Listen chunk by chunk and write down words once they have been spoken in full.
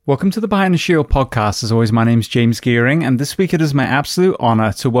Welcome to the Behind the Shield podcast. As always, my name is James Gearing, and this week it is my absolute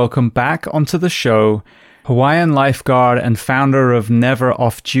honor to welcome back onto the show Hawaiian lifeguard and founder of Never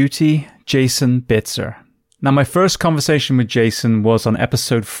Off Duty, Jason Bitzer. Now, my first conversation with Jason was on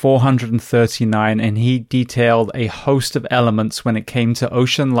episode 439, and he detailed a host of elements when it came to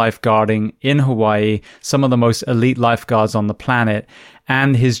ocean lifeguarding in Hawaii, some of the most elite lifeguards on the planet,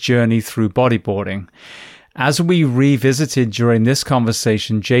 and his journey through bodyboarding. As we revisited during this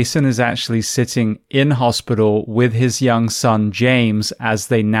conversation, Jason is actually sitting in hospital with his young son, James, as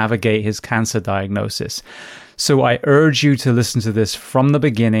they navigate his cancer diagnosis. So I urge you to listen to this from the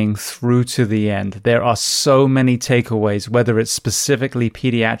beginning through to the end. There are so many takeaways, whether it's specifically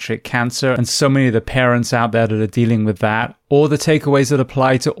pediatric cancer and so many of the parents out there that are dealing with that, or the takeaways that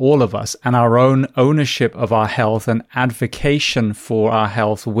apply to all of us and our own ownership of our health and advocacy for our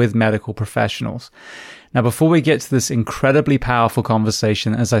health with medical professionals. Now, before we get to this incredibly powerful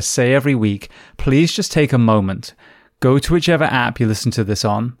conversation, as I say every week, please just take a moment, go to whichever app you listen to this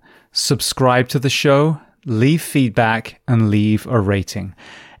on, subscribe to the show, leave feedback, and leave a rating.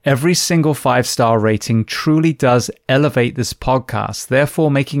 Every single 5-star rating truly does elevate this podcast,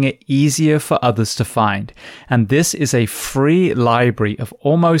 therefore making it easier for others to find. And this is a free library of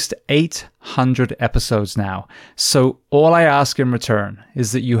almost 800 episodes now. So all I ask in return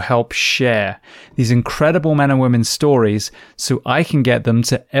is that you help share these incredible men and women's stories so I can get them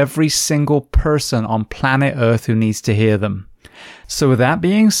to every single person on planet Earth who needs to hear them. So with that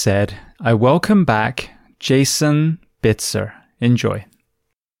being said, I welcome back Jason Bitzer. Enjoy.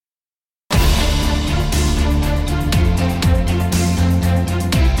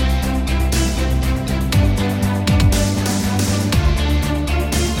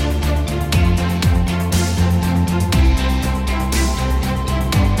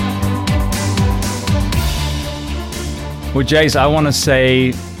 Well, Jace, I want to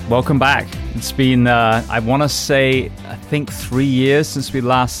say welcome back. It's been, I think 3 years since we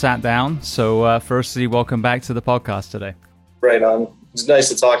last sat down. So firstly, welcome back to the podcast today. Right on. It's nice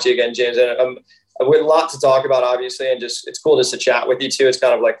to talk to you again, James. And with a lot to talk about, obviously, and just it's cool just to chat with you too. It's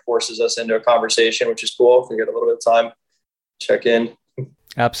kind of like forces us into a conversation, which is cool. If we get a little bit of time, check in.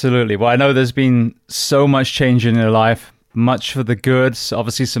 Absolutely. Well, I know there's been so much change in your life. Much for the good.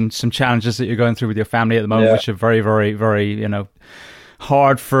 Obviously, some challenges that you're going through with your family at the moment, which are very, very, very,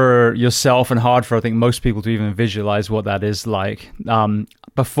 hard for yourself and hard for, I think, most people to even visualize what that is like.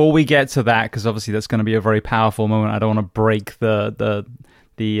 Before we get to that, because obviously that's going to be a very powerful moment, I don't want to break the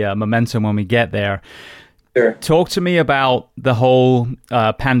momentum when we get there. Sure. Talk to me about the whole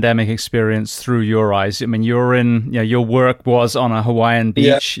pandemic experience through your eyes. I mean, your work was on a Hawaiian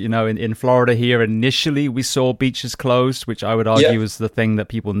beach, in Florida here. Initially, we saw beaches closed, which I would argue was the thing that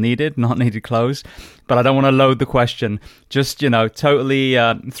people not needed closed. But I don't want to load the question. Just,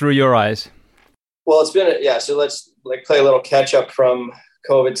 totally through your eyes. Well, it's been, so let's play a little catch up from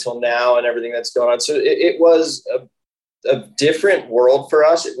COVID till now and everything that's going on. So it was a different world for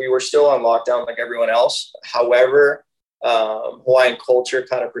us. We were still on lockdown like everyone else. However, Hawaiian culture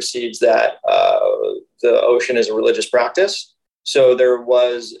kind of perceives that the ocean is a religious practice. So there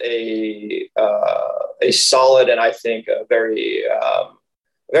was a solid and I think a very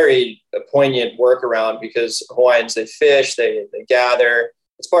poignant workaround because Hawaiians, they fish, they gather.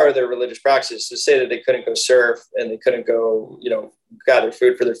 It's part of their religious practice. To say that they couldn't go surf and they couldn't go, gather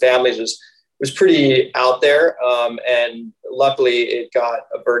food for their families was pretty out there. And luckily it got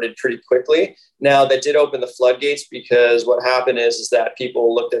averted pretty quickly. Now that did open the floodgates because what happened is that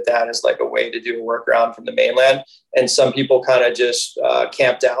people looked at that as like a way to do a workaround from the mainland. And some people kind of just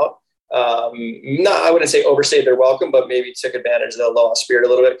camped out. I wouldn't say overstayed their welcome, but maybe took advantage of the low spirit a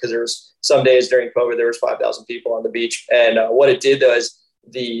little bit because there was some days during COVID, there was 5,000 people on the beach. And what it did was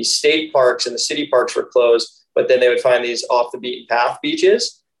the state parks and the city parks were closed, but then they would find these off the beaten path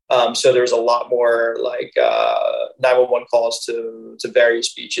beaches. So there was a lot more 911 calls to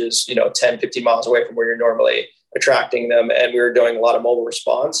various beaches, 10, 15 miles away from where you're normally attracting them. And we were doing a lot of mobile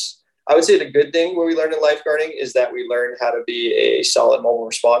response. I would say the good thing what we learned in lifeguarding is that we learned how to be a solid mobile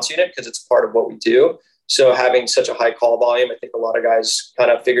response unit because it's part of what we do. So having such a high call volume, I think a lot of guys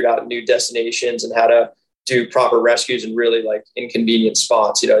kind of figured out new destinations and how to do proper rescues in really inconvenient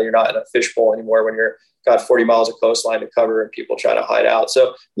spots. You're not in a fishbowl anymore when you're got 40 miles of coastline to cover and people trying to hide out.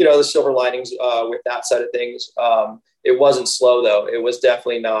 So, the silver linings with that side of things. It wasn't slow though. It was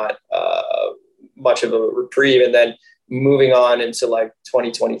definitely not much of a reprieve. And then moving on into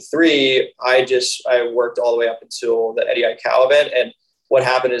 2023, I worked all the way up until the Eddie Aikau event. And what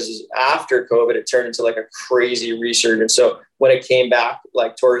happened is after COVID, it turned into a crazy resurgence. So when it came back,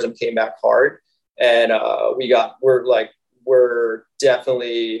 tourism came back hard and we're we're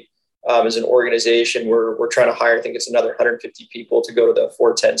definitely, as an organization, we're trying to hire, I think it's another 150 people to go to the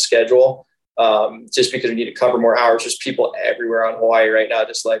 410 schedule. Just because we need to cover more hours. Just people everywhere on Hawaii right now,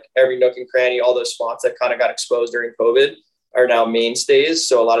 just like every nook and cranny, all those spots that kind of got exposed during COVID are now mainstays.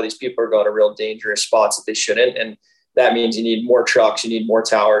 So a lot of these people are going to real dangerous spots that they shouldn't. And that means you need more trucks, you need more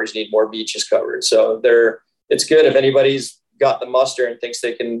towers, you need more beaches covered. So it's good if anybody's got the muster and thinks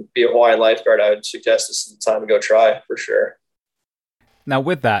they can be a Hawaiian lifeguard. I would suggest this is the time to go try for sure. Now,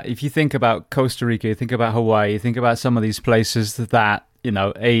 with that, if you think about Costa Rica, you think about Hawaii, you think about some of these places that, you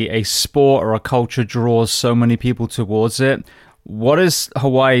know, a sport or a culture draws so many people towards it. What is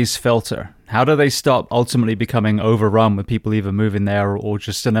Hawaii's filter? How do they stop ultimately becoming overrun with people either moving there or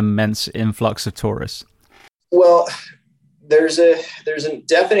just an immense influx of tourists? Well, there's a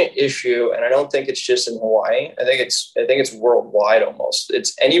definite issue, and I don't think it's just in Hawaii. I think it's worldwide almost.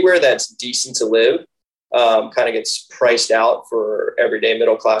 It's anywhere that's decent to live. Kind of gets priced out for everyday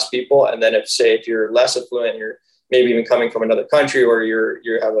middle class people. And then if you're less affluent, you're maybe even coming from another country or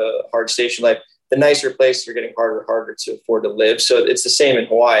you have a hard station life, the nicer places are getting harder and harder to afford to live. So it's the same in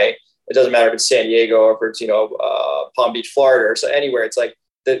Hawaii. It doesn't matter if it's San Diego or if it's, Palm Beach, Florida, or so anywhere. It's like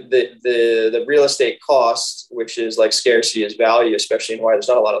the real estate cost, which is like scarcity is value, especially in Hawaii, there's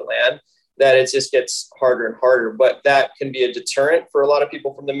not a lot of land, that it just gets harder and harder. But that can be a deterrent for a lot of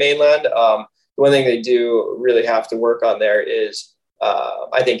people from the mainland. One thing they do really have to work on there is,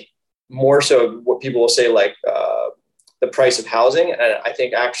 I think, more so what people will say, like the price of housing. And I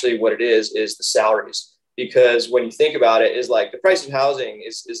think actually what it is the salaries. Because when you think about it, is like the price of housing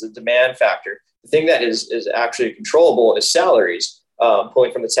is the demand factor. The thing that is actually controllable is salaries,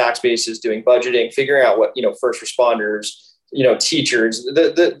 pulling from the tax bases, doing budgeting, figuring out what, first responders, teachers,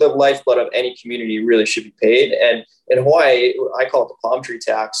 the lifeblood of any community really should be paid. And in Hawaii, I call it the palm tree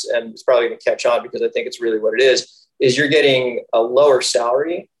tax, and it's probably going to catch on because I think it's really what it is you're getting a lower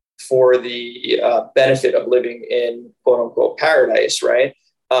salary for the benefit of living in quote unquote paradise, right?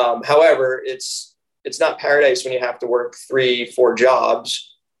 However, it's not paradise when you have to work 3-4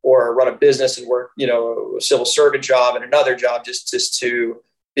 jobs or run a business and work, a civil servant job and another job just to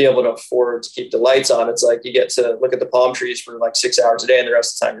be able to afford to keep the lights on. It's like you get to look at the palm trees for like 6 hours a day and the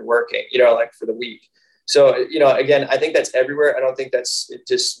rest of the time you're working, like for the week. So, again, I think that's everywhere. I don't think that's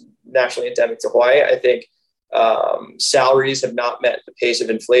just nationally endemic to Hawaii. I think salaries have not met the pace of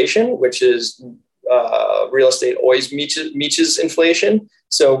inflation, which is real estate always meets inflation.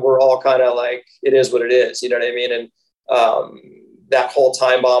 So we're all kind of like, it is what it is. You know what I mean? And that whole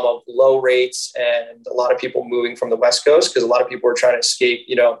time bomb of low rates and a lot of people moving from the West Coast, because a lot of people are trying to escape,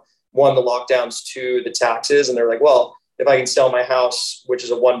 one, the lockdowns, two, the taxes. And they're like, well, if I can sell my house, which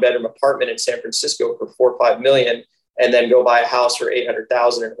is a 1-bedroom apartment in San Francisco for $4 or $5 million, and then go buy a house for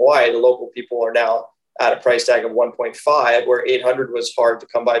 $800,000 in Hawaii, the local people are now at a price tag of 1.5, where 800 was hard to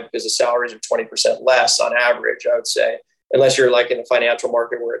come by because the salaries are 20% less on average, I would say, unless you're like in the financial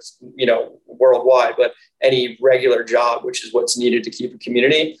market where it's, worldwide. But any regular job, which is what's needed to keep a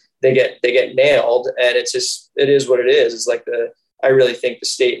community, they get nailed. And it is what it is. It's like I really think the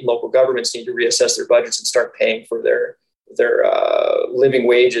state and local governments need to reassess their budgets and start paying for their living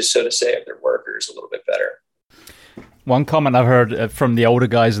wages, so to say, of their workers a little bit better. One comment I've heard from the older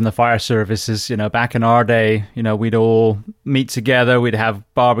guys in the fire service is, back in our day, we'd all meet together, we'd have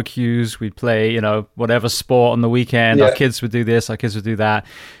barbecues, we'd play, whatever sport on the weekend. Yeah. Our kids would do this, our kids would do that.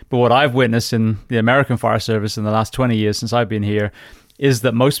 But what I've witnessed in the American fire service in the last 20 years since I've been here is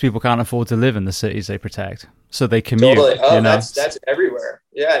that most people can't afford to live in the cities they protect. So they commute. Totally. Oh, that's everywhere.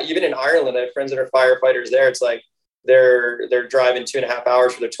 Yeah. Even in Ireland, I have friends that are firefighters there. It's like they're driving 2.5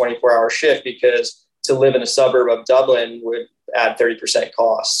 hours for their 24-hour shift because to live in a suburb of Dublin would add 30%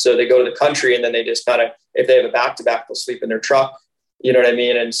 cost. So they go to the country and then they just kind of, if they have a back-to-back, they'll sleep in their truck. You know what I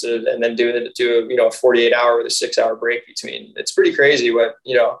mean? And so, and then do a 48 hour with a 6-hour break between. It's pretty crazy what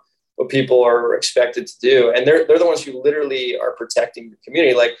people are expected to do. And they're the ones who literally are protecting the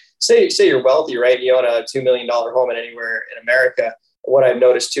community. Like say you're wealthy, right? You own a $2 million home in anywhere in America. What I've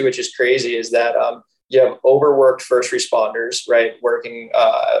noticed too, which is crazy, is that you have overworked first responders, right? Working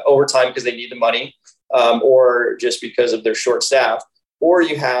overtime because they need the money. Or just because of their short staff, or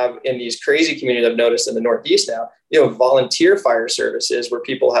you have in these crazy communities I've noticed in the Northeast now, volunteer fire services where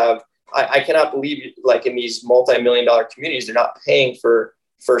people have, I cannot believe like in these multi-million-dollar communities, they're not paying for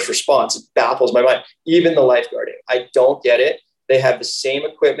first response. It baffles my mind. Even the lifeguarding, I don't get it. They have the same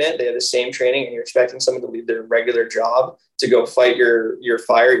equipment, they have the same training, and you're expecting someone to leave their regular job to go fight your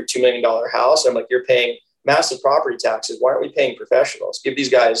fire, your $2 million house. I'm like, you're paying massive property taxes. Why aren't we paying professionals? Give these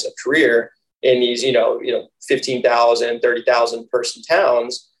guys a career in these, 15,000, 30,000 person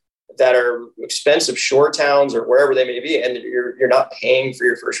towns that are expensive shore towns or wherever they may be, and you're not paying for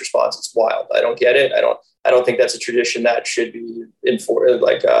your first response. It's wild. I don't get it. I don't think that's a tradition that should be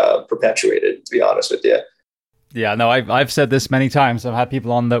perpetuated, to be honest with you. Yeah, no, I've said this many times. I've had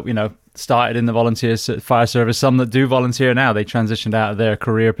people on that, started in the volunteer fire service, some that do volunteer now, they transitioned out of their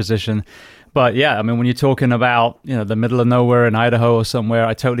career position. But yeah, I mean, when you're talking about, the middle of nowhere in Idaho or somewhere,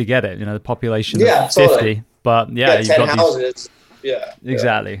 I totally get it. The population of 50, totally. But yeah, you've 10 got houses. Yeah.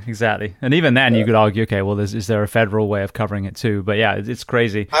 Exactly. And even then you could argue, okay, well, is there a federal way of covering it too? But yeah, it's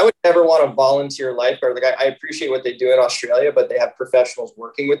crazy. I would never want to volunteer lifeguard. Like I appreciate what they do in Australia, but they have professionals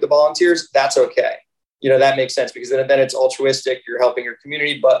working with the volunteers. That's okay. That makes sense because then it's altruistic. You're helping your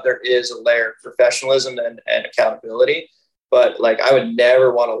community, but there is a layer of professionalism and accountability. But like, I would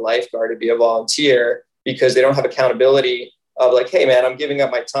never want a lifeguard to be a volunteer because they don't have accountability of like, hey man, I'm giving up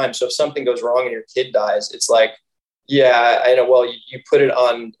my time. So if something goes wrong and your kid dies, it's like, yeah, I know. Well, you put it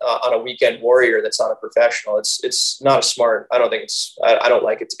on a weekend warrior that's not a professional. It's not a smart. I don't think I don't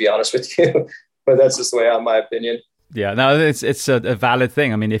like it, to be honest with you. But that's just the way, in my opinion. Yeah, no, it's a valid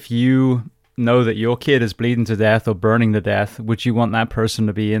thing. I mean, if you know that your kid is bleeding to death or burning to death, would you want that person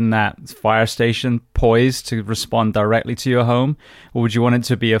to be in that fire station poised to respond directly to your home? Or would you want it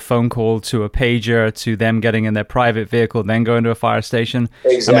to be a phone call to a pager to them getting in their private vehicle, then going to a fire station?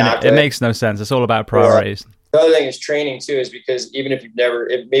 Exactly. I mean, it makes no sense. It's all about priorities. Yeah. The other thing is training too, is because even if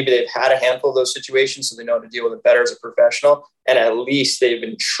maybe they've had a handful of those situations, so they know how to deal with it better as a professional, and at least they've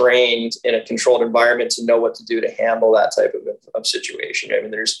been trained in a controlled environment to know what to do to handle that type of situation. I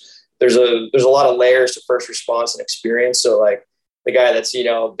mean, there's a lot of layers to first response and experience. So like the guy that's, been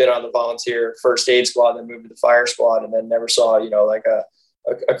on the volunteer first aid squad, then moved to the fire squad, and then never saw, like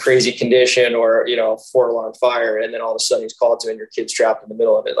a crazy condition or, 4-alarm fire. And then all of a sudden he's called to, and your kid's trapped in the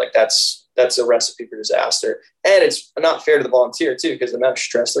middle of it. Like that's a recipe for disaster. And it's not fair to the volunteer too, because the amount of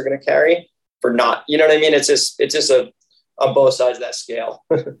stress they're going to carry for not, you know what I mean? It's just on both sides of that scale.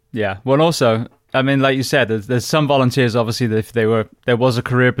 Yeah. Well, also, I mean, like you said, there's some volunteers, obviously, that if there was a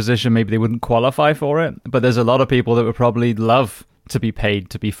career position, maybe they wouldn't qualify for it. But there's a lot of people that would probably love to be paid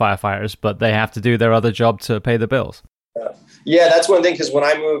to be firefighters, but they have to do their other job to pay the bills. Yeah, that's one thing. Because when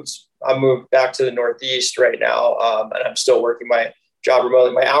I moved back to the Northeast right now, and I'm still working my job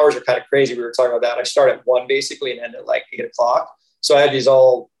remotely. My hours are kind of crazy. We were talking about that. I start at 1 basically and end at like 8:00. So I have these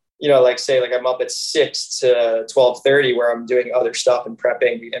all, like I'm up at 6 to 12:30 where I'm doing other stuff and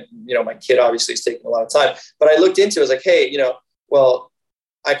prepping. And, my kid obviously is taking a lot of time. But I looked into it, I was like, hey, well,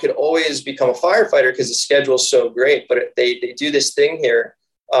 I could always become a firefighter because the schedule is so great. But they do this thing here.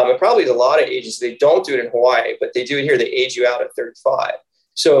 And probably a lot of agencies, they don't do it in Hawaii, but they do it here. They age you out at 35.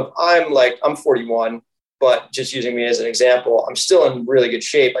 So if I'm 41, but just using me as an example, I'm still in really good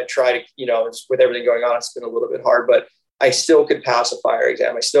shape. I try to, with everything going on, it's been a little bit hard, but I still could pass a fire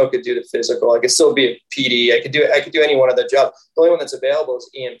exam. I still could do the physical. I could still be a PD. I could do any one of the jobs. The only one that's available is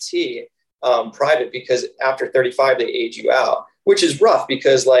EMT, private, because after 35, they age you out, which is rough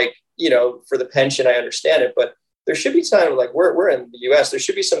because for the pension, I understand it, but there should be some we're in the US, there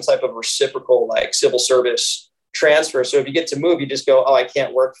should be some type of reciprocal, civil service transfer. So if you get to move, you just go, oh, I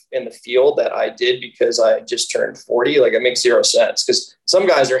can't work in the field that I did because I just turned 40. It makes zero sense because some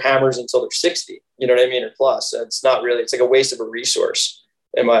guys are hammers until they're 60, you know what I mean? Or plus. It's not really, it's like a waste of a resource,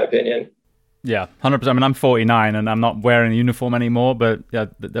 in my opinion. Yeah, 100%. I mean, I'm 49 and I'm not wearing a uniform anymore, but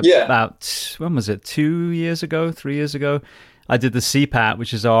about, when was it? 3 years ago? I did the CPAT,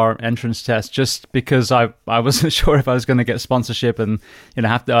 which is our entrance test, just because I wasn't sure if I was going to get sponsorship and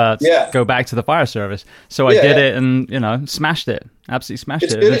have to go back to the fire service. So I did it and smashed it. Absolutely smashed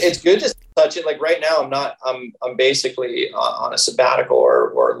it. It's good to touch it. Like right now, I'm basically on a sabbatical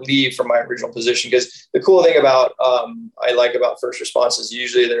or leave from my original position because the cool thing about I like about first response is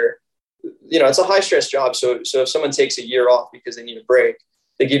usually they're it's a high stress job. So if someone takes a year off because they need a break,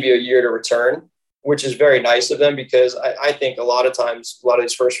 they give you a year to return, which is very nice of them because I think a lot of times, a lot of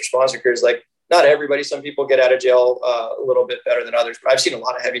these first responder careers, not everybody, some people get out of jail a little bit better than others, but I've seen a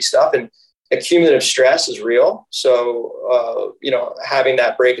lot of heavy stuff and accumulative stress is real. So, having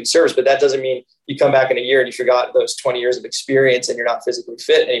that break in service, but that doesn't mean you come back in a year and you forgot those 20 years of experience and you're not physically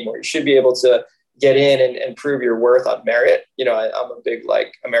fit anymore. You should be able to get in and prove your worth on merit. I'm a big,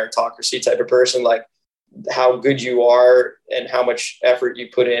 a meritocracy type of person, how good you are and how much effort you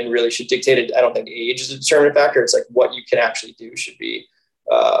put in really should dictate it. I don't think age is a determinant factor. It's what you can actually do should be,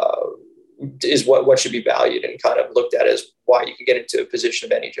 is what should be valued and kind of looked at as why you can get into a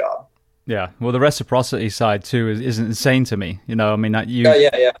position of any job. Yeah. Well, the reciprocity side too is insane to me.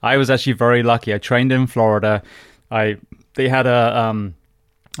 Yeah. I was actually very lucky. I trained in Florida. They had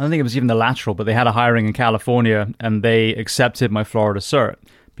I don't think it was even the lateral, but they had a hiring in California and they accepted my Florida cert.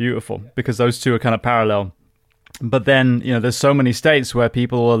 Beautiful, because those two are kind of parallel. But then, there's so many states where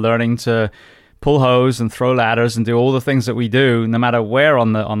people are learning to pull hose and throw ladders and do all the things that we do, no matter where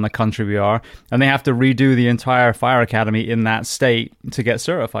on the country we are, and they have to redo the entire fire academy in that state to get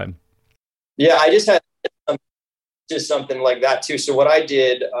certified. Yeah, I just had just something like that too. So what I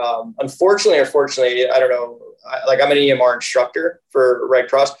did, unfortunately or fortunately, I don't know, I'm an EMR instructor for Red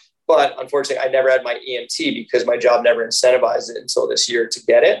Cross, but unfortunately I never had my EMT because my job never incentivized it until this year to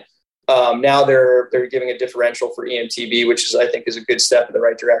get it. Now they're giving a differential for EMTB, which I think is a good step in the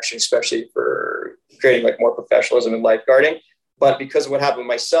right direction, especially for creating like more professionalism in lifeguarding. But because of what happened with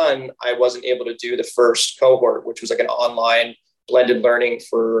my son, I wasn't able to do the first cohort, which was like an online blended learning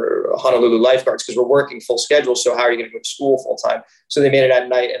for Honolulu lifeguards, because we're working full schedule. So how are you going to go to school full time? So they made it at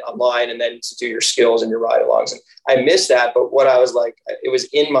night and online, and then to do your skills and your ride alongs. And I missed that. But what I was like, it was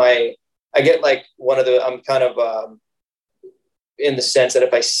in my, I get like I'm kind of, in the sense that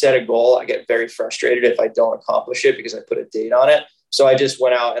if I set a goal, I get very frustrated if I don't accomplish it because I put a date on it. So I just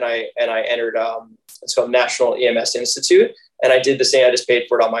went out and I entered, it's called National EMS Institute. And I did the same. I just paid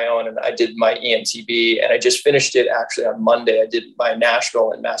for it on my own, and I did my EMTB, and I just finished it actually on Monday. I did my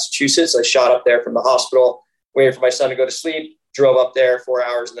national in Massachusetts. I shot up there from the hospital, waited for my son to go to sleep, drove up there 4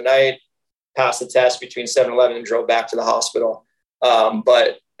 hours in the night, passed the test between 7-11 and drove back to the hospital.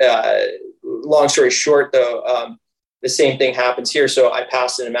 But long story short, though, the same thing happens here. So I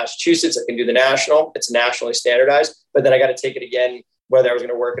passed it in Massachusetts. I can do the national. It's nationally standardized, but then I got to take it again, whether I was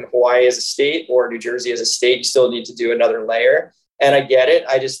going to work in Hawaii as a state or New Jersey as a state. You still need to do another layer. And I get it.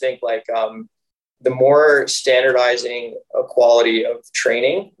 I just think like the more standardizing a quality of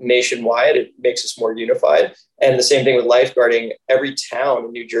training nationwide, it makes us more unified. And the same thing with lifeguarding. Every town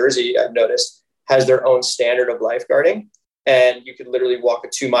in New Jersey, I've noticed, has their own standard of lifeguarding. And you could literally walk a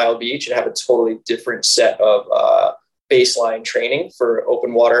 2-mile beach and have a totally different set of baseline training for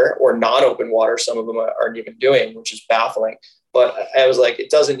open water or non-open water. Some of them aren't even doing, which is baffling. But I was like, it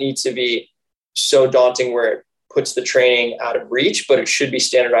doesn't need to be so daunting where it puts the training out of reach, but it should be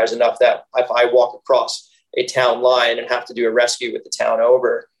standardized enough that if I walk across a town line and have to do a rescue with the town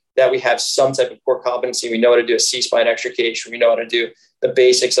over, that we have some type of core competency. We know how to do a C-spine extrication. We know how to do the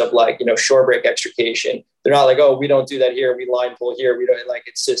basics of shore break extrication. They're not like, oh, we don't do that here. We line pull here. We don't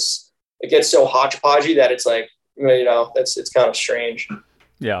it's just, it gets so hodgepodgey that it's like, it's kind of strange.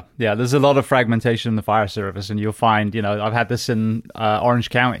 Yeah. There's a lot of fragmentation in the fire service, and you'll find, I've had this in Orange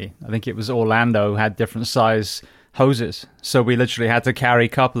County. I think it was Orlando had different size hoses, so we literally had to carry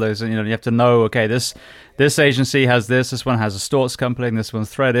couplers, and you have to know, okay, this agency has this one has a Storts coupling, this one's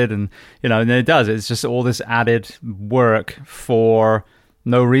threaded, and and it does. It's just all this added work for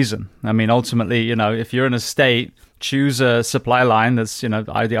no reason. I mean, ultimately, if you're in a state, choose a supply line that's,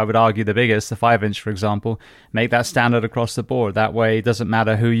 I would argue the biggest, the 5-inch, for example, make that standard across the board. That way, it doesn't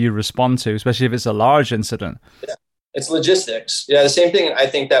matter who you respond to, especially if it's a large incident. Yeah. It's logistics. Yeah, the same thing. I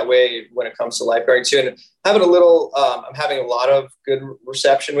think that way when it comes to lifeguarding too. And having I'm having a lot of good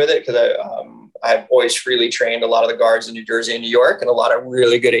reception with it because I've always freely trained a lot of the guards in New Jersey and New York, and a lot of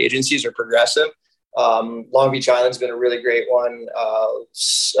really good agencies are progressive. Long Beach Island's been a really great one.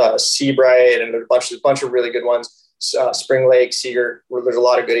 Seabright and a bunch of really good ones. Spring Lake, Cedar, where there's a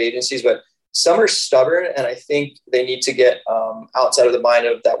lot of good agencies, but some are stubborn, and I think they need to get outside of the mind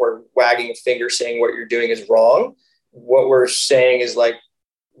of that we're wagging a finger saying what you're doing is wrong. What we're saying is like,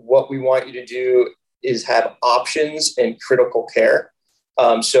 what we want you to do is have options and critical care.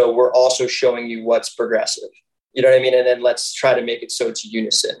 So we're also showing you what's progressive. You know what I mean? And then let's try to make it so it's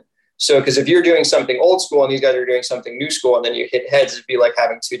unison. So, because if you're doing something old school and these guys are doing something new school, and then you hit heads, it'd be like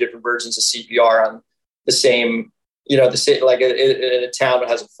having two different versions of CPR on the same, like in a town that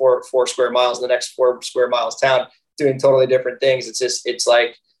has 4 square miles, and the next 4 square miles town doing totally different things.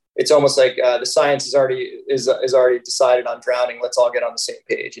 It's almost like the science is already decided on drowning. Let's all get on the same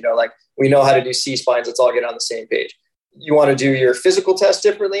page. Like we know how to do C-spines. Let's all get on the same page. You want to do your physical test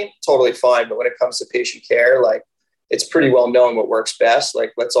differently? Totally fine. But when it comes to patient care, like it's pretty well known what works best.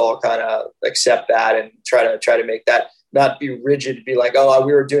 Like let's all kind of accept that and try to make that not be rigid, be like, oh,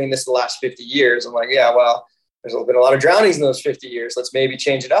 we were doing this the last 50 years. I'm like, yeah, well, there's been a lot of drownings in those 50 years. Let's maybe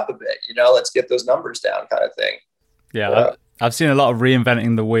change it up a bit, let's get those numbers down kind of thing. Yeah. I've seen a lot of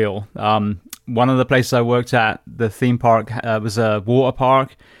reinventing the wheel. One of the places I worked at, the theme park, was a water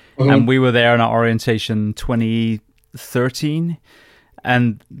park, and we were there in our orientation 2013.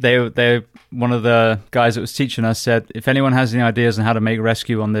 And they one of the guys that was teaching us said, if anyone has any ideas on how to make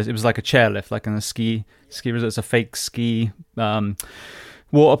rescue on this, it was like a chairlift, like in a ski resort. It's a fake ski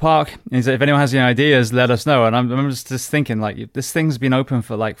water park. And he said, if anyone has any ideas, let us know. And I'm just thinking, like, this thing's been open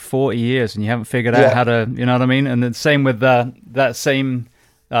for like 40 years and you haven't figured out how to, you know what I mean? And the same with that same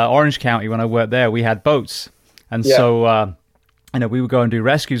Orange County, when I worked there, we had boats. And so, we would go and do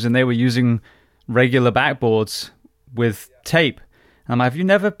rescues, and they were using regular backboards with tape. And I'm like, have you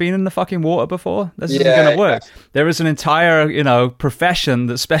never been in the fucking water before? This isn't going to work. There is an entire, profession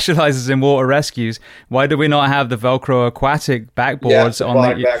that specializes in water rescues. Why do we not have the Velcro aquatic backboards on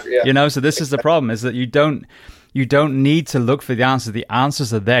the, so this is the problem, is that you don't need to look for the answers. The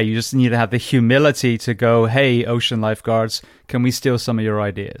answers are there. You just need to have the humility to go, hey, ocean lifeguards, can we steal some of your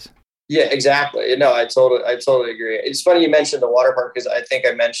ideas? Yeah, exactly. No, I totally agree. It's funny you mentioned the water park, because I think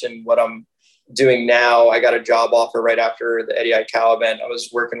I mentioned what I'm doing now. I got a job offer right after the Eddie Aikau event. I was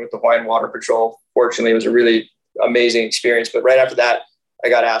working with the Hawaiian Water Patrol. Fortunately, it was a really amazing experience. But right after that, I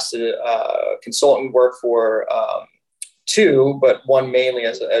got asked to consultant work for two, but one mainly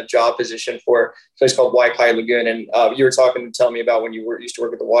as a job position for a place called Waikai Lagoon. And you were telling me about when you used to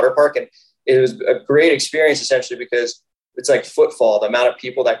work at the water park. And it was a great experience, essentially, because it's like footfall. The amount of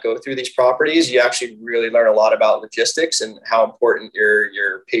people that go through these properties, you actually really learn a lot about logistics and how important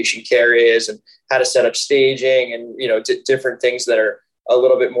your patient care is, and how to set up staging, and different things that are a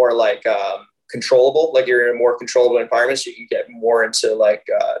little bit more like controllable. Like you're in a more controllable environment, so you can get more into like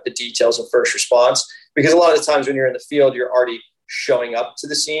the details of first response. Because a lot of the times when you're in the field, you're already showing up to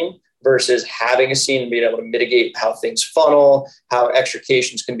the scene versus having a scene and being able to mitigate how things funnel, how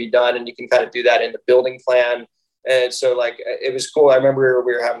extrications can be done, and you can kind of do that in the building plan. And so like, it was cool. I remember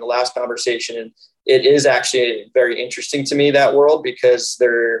we were having the last conversation, and it is actually very interesting to me, that world, because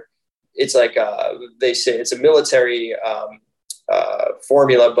it's like, they say it's a military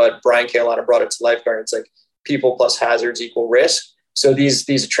formula, but Brian Carolina brought it to lifeguard. It's like people plus hazards equal risk. So these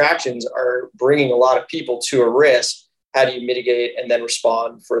attractions are bringing a lot of people to a risk. How do you mitigate and then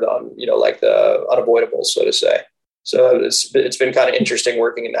respond for the, the unavoidables, so to say. So it's been kind of interesting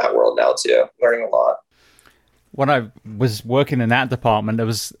working in that world now too, learning a lot. When I was working in that department, there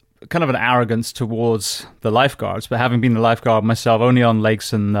was kind of an arrogance towards the lifeguards. But having been a lifeguard myself, only on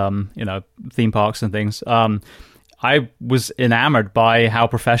lakes and theme parks and things, I was enamored by how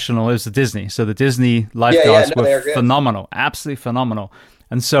professional it was at Disney. So the Disney lifeguards were phenomenal, absolutely phenomenal.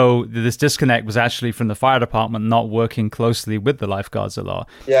 And so this disconnect was actually from the fire department not working closely with the lifeguards a lot.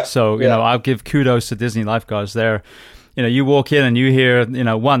 Yeah. So I'll give kudos to Disney lifeguards there. You walk in and you hear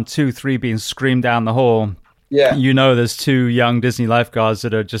 1, 2, 3 being screamed down the hall. Yeah, there's 2 young Disney lifeguards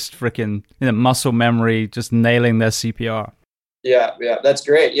that are just freaking muscle memory, just nailing their CPR. Yeah, that's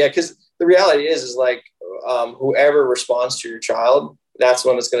great. Yeah, because the reality is like whoever responds to your child, that's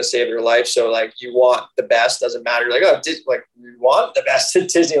one that's going to save their life. So like, you want the best. Doesn't matter. Like, you want the best at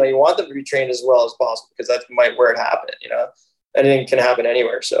Disney. Like, you want them to be trained as well as possible, because that's where it happened. Anything can happen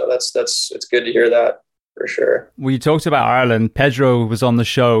anywhere. So it's good to hear that. For sure. Well, you talked about Ireland. Pedro was on the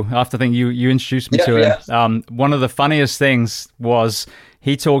show after I think you introduced me to him. One of the funniest things was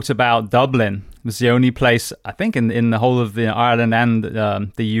he talked about Dublin was the only place, I think, in the whole of Ireland and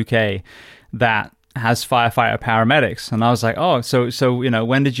the UK that has firefighter paramedics. And I was like, oh, so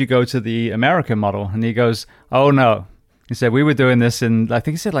when did you go to the American model? And he goes, oh no. He said, we were doing this in, I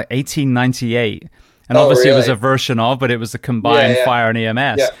think he said like 1898. And obviously really? It was a version of, but it was the combined fire and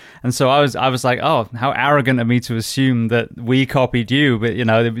EMS. Yeah. And so I was like, oh, how arrogant of me to assume that we copied you, but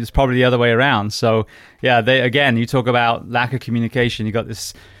it was probably the other way around. So yeah, you talk about lack of communication. You got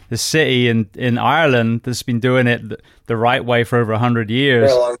this city in Ireland that's been doing it the right way for over 100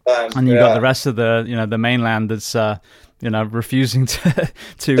 years. For a long time. And you got the rest of the the mainland that's refusing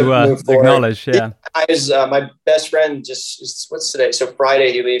to acknowledge. Yeah. My best friend what's today? So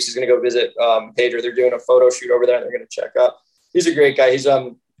Friday he leaves. He's going to go visit Pedro. They're doing a photo shoot over there, and they're going to check up. He's a great guy. He's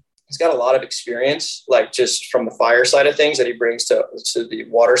got a lot of experience, like just from the fire side of things that he brings to the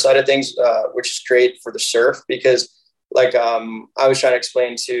water side of things, which is great for the surf, because like I was trying to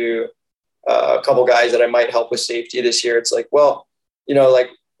explain to a couple guys that I might help with safety this year. It's like, well, like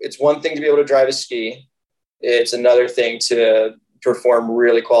it's one thing to be able to drive a ski. It's another thing to perform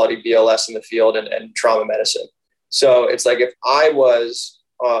really quality BLS in the field and trauma medicine. So it's like, if I was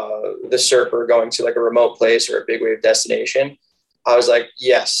the surfer going to like a remote place or a big wave destination, I was like,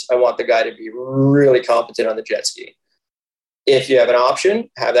 yes, I want the guy to be really competent on the jet ski. If you have an option,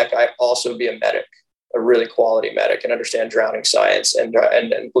 have that guy also be a medic, a really quality medic, and understand drowning science and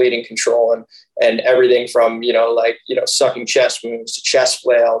bleeding control and everything from, sucking chest wounds to chest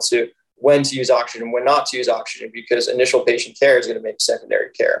flail to when to use oxygen and when not to use oxygen, because initial patient care is going to make secondary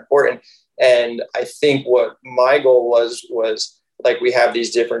care important. And I think what my goal was like, we have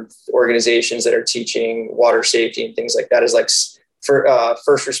these different organizations that are teaching water safety and things like that, is like for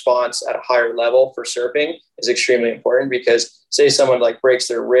first response at a higher level for surfing is extremely important, because say someone like breaks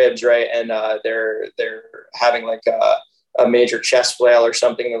their ribs, right? And they're having like a major chest flail or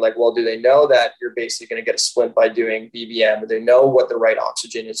something. They're like, well, do they know that you're basically going to get a splint by doing BBM? Do they know what the right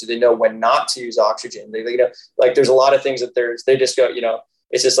oxygen is? Do they know when not to use oxygen? They like there's a lot of things that they just go,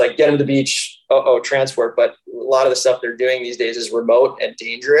 it's just like, get them to the beach, transport. But a lot of the stuff they're doing these days is remote and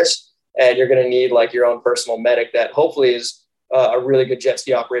dangerous. And you're going to need like your own personal medic that hopefully is a really good jet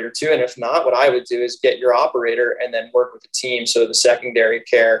ski operator too. And if not, what I would do is get your operator and then work with the team. So the secondary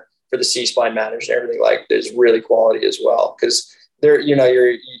care for the C-spine managed and everything like is really quality as well. Cause you're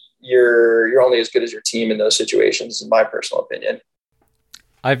only as good as your team in those situations, in my personal opinion.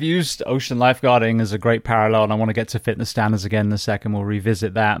 I've used ocean lifeguarding as a great parallel, and I want to get to fitness standards again in a second. We'll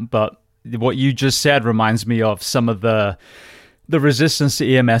revisit that. But what you just said reminds me of some of the resistance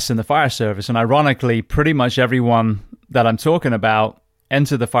to EMS in the fire service. And ironically, pretty much everyone that I'm talking about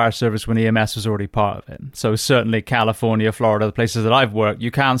entered the fire service when EMS was already part of it. So certainly California, Florida, the places that I've worked,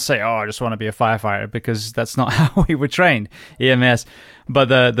 you can't say, I just want to be a firefighter, because that's not how we were trained, EMS. But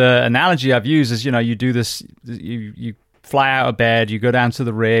the analogy I've used is, you do this, you fly out of bed, you go down to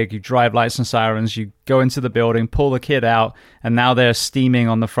the rig, you drive lights and sirens, you go into the building, pull the kid out, and now they're steaming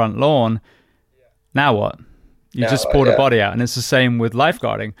on the front lawn. Now what? You just pulled a body out. And it's the same with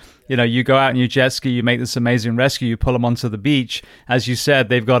lifeguarding. You go out and you jet ski, you make this amazing rescue, you pull them onto the beach. As you said,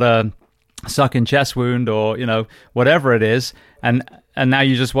 they've got a sucking chest wound or, whatever it is. And now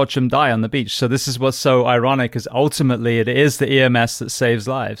you just watch them die on the beach. So this is what's so ironic, is ultimately it is the EMS that saves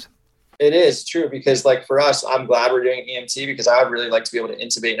lives. It is true, because like for us, I'm glad we're doing EMT, because I would really like to be able to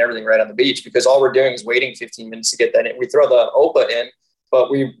intubate and everything right on the beach, because all we're doing is waiting 15 minutes to get that in. We throw the OPA in,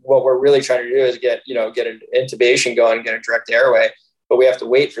 but what we're really trying to do is get an intubation going, get a direct airway, but we have to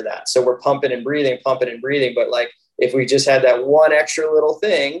wait for that. So we're pumping and breathing. But like, if we just had that one extra little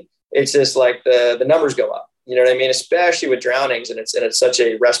thing, it's just like the numbers go up, you know what I mean? Especially with drownings. And it's such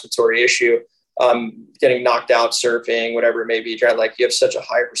a respiratory issue. Getting knocked out, surfing, whatever it may be, like you have such a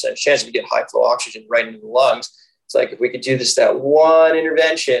higher percentage chance to get high flow oxygen right into the lungs. It's like, if we could do that one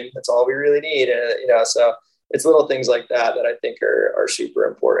intervention, that's all we really need. So it's little things like that I think are super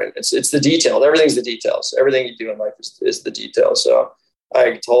important. It's the detail. Everything's the details. Everything you do in life is the details. So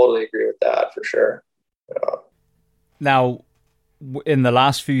I totally agree with that for sure. Now, in the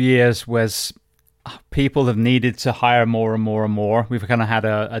last few years, was people have needed to hire more and more and more. We've kind of had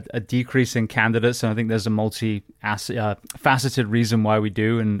a decrease in candidates, and I think there's a multi-faceted reason why we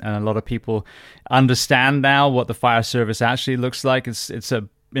do, and a lot of people understand now what the fire service actually looks like. It's an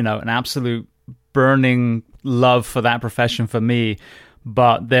absolute burning love for that profession for me,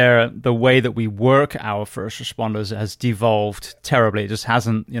 but the way that we work our first responders has devolved terribly. It just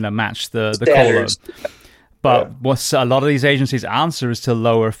hasn't matched the call. But what's a lot of these agencies' answer is to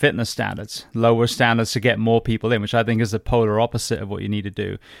lower fitness standards, to get more people in, which I think is the polar opposite of what you need to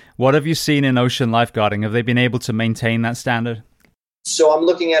do. What have you seen in ocean lifeguarding? Have they been able to maintain that standard? So I'm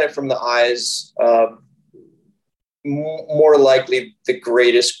looking at it from the eyes of more likely the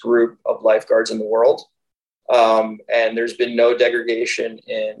greatest group of lifeguards in the world. And there's been no degradation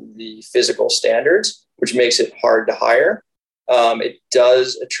in the physical standards, which makes it hard to hire. It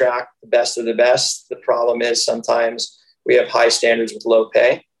does attract the best of the best. The problem is sometimes we have high standards with low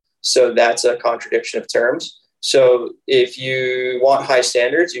pay. So that's a contradiction of terms. So if you want high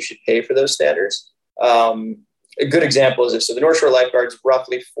standards, you should pay for those standards. A good example is this. So the North Shore Lifeguards,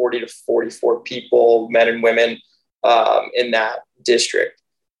 roughly 40 to 44 people, men and women, in that district.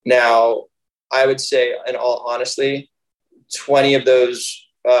 Now, I would say, in all honesty, 20 of those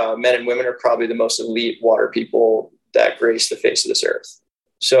men and women are probably the most elite water people that grace the face of this earth.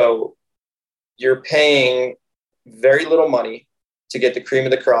 So you're paying very little money to get the cream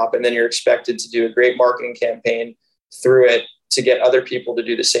of the crop, and then you're expected to do a great marketing campaign through it to get other people to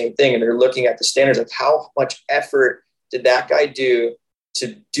do the same thing. And they're looking at the standards, like how much effort did that guy do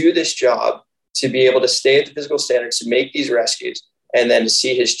to do this job, to be able to stay at the physical standards, to make these rescues, and then to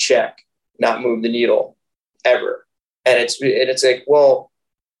see his check not move the needle ever. And it's like, well,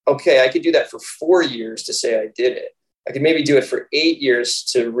 okay, I could do that for 4 years to say I did it. I could maybe do it for 8 years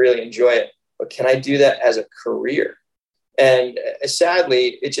to really enjoy it, but can I do that as a career? And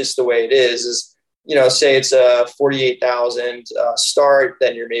sadly, it's just the way it is, say it's a 48,000 start,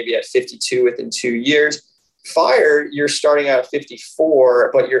 then you're maybe at 52 within 2 years. Fire, you're starting out at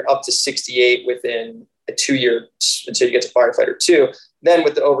 54, but you're up to 68 within a 2 year until you get to firefighter 2. Then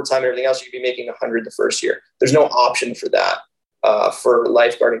with the overtime and everything else, you could be making 100 the first year. There's no option for that for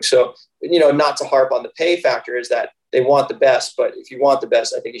lifeguarding. So, not to harp on the pay factor, is that they want the best, but if you want the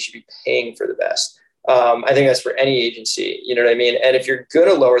best, I think you should be paying for the best. I think that's for any agency, you know what I mean? And if you're going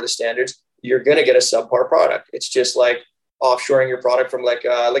to lower the standards, you're going to get a subpar product. It's just like offshoring your product from like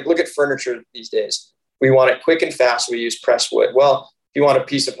look at furniture these days. We want it quick and fast. So we use pressed wood. Well, if you want a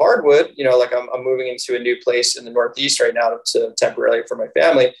piece of hardwood, like I'm moving into a new place in the Northeast right now to temporarily for my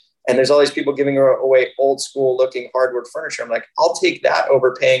family. And there's all these people giving away old school looking hardwood furniture. I'm like, I'll take that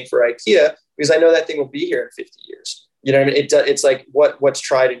over paying for IKEA because I know that thing will be here in 50 years. You know what I mean? It's like what's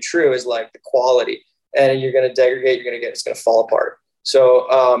tried and true is like the quality, and you're going to degrade, it's going to fall apart. So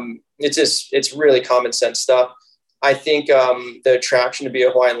it's really common sense stuff. I think the attraction to be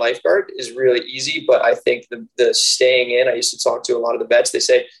a Hawaiian lifeguard is really easy, but I think the staying in, I used to talk to a lot of the vets. They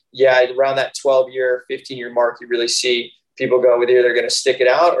say, yeah, around that 12-year, 15-year mark, you really see people go with either they're going to stick it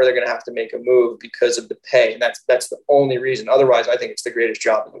out or they're going to have to make a move because of the pay. And that's the only reason. Otherwise, I think it's the greatest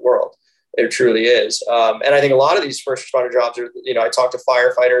job in the world. It truly is. And I think a lot of these first responder jobs are, I talk to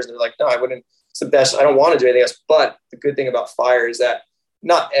firefighters and they're like, no, I wouldn't, it's the best. I don't want to do anything else. But the good thing about fire is that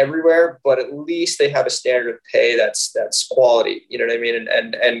not everywhere, but at least they have a standard of pay that's quality. You know what I mean?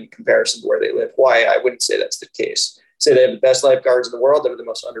 And in comparison to where they live. Why? I wouldn't say that's the case. Say they have the best lifeguards in the world. They're the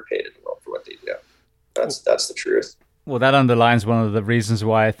most underpaid in the world for what they do. That's the truth. Well, that underlines one of the reasons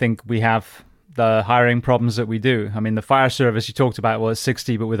why I think we have the hiring problems that we do. I mean, the fire service you talked about was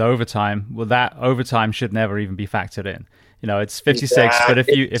 60, but with overtime, well, that overtime should never even be factored in. It's 56, exactly. But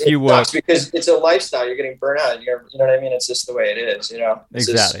if you work, because it's a lifestyle, you're getting burnt out. You know what I mean? It's just the way it is. It's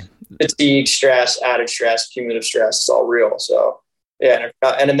exactly. Fatigue, stress, added stress, cumulative stress. It's all real. So yeah,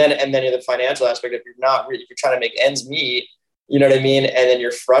 and then the financial aspect. If you're trying to make ends meet, you know what I mean, and then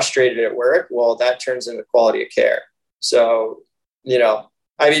you're frustrated at work, well, that turns into quality of care. So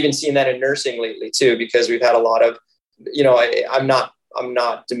I've even seen that in nursing lately too, because we've had a lot of, I'm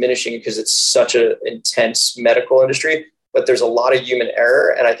not diminishing because it's such an intense medical industry, but there's a lot of human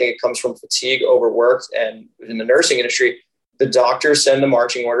error. And I think it comes from fatigue, overworked. And in the nursing industry, the doctors send the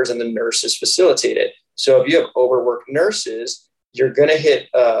marching orders and the nurses facilitate it. So if you have overworked nurses, you're going to hit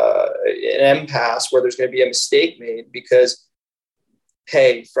an impasse where there's going to be a mistake made because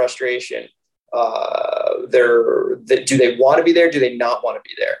pay, frustration, do they want to be there? Do they not want to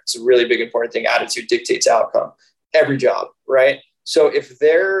be there? It's a really big, important thing. Attitude dictates outcome. Every job, right? So if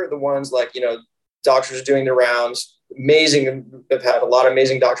they're the ones like, doctors are doing their rounds, amazing, I've had a lot of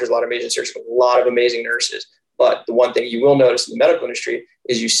amazing doctors, a lot of amazing surgeons, a lot of amazing nurses. But the one thing you will notice in the medical industry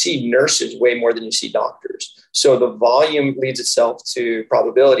is you see nurses way more than you see doctors. So the volume leads itself to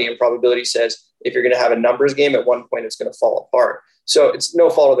probability, and probability says if you're going to have a numbers game, at one point it's going to fall apart. So it's no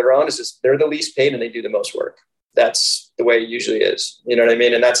fault of their own. It's just they're the least paid and they do the most work. That's the way it usually is. You know what I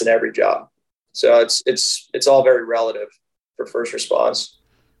mean? And that's in every job. So it's all very relative for first response.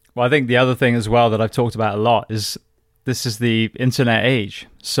 Well, I think the other thing as well that I've talked about a lot is this is the internet age.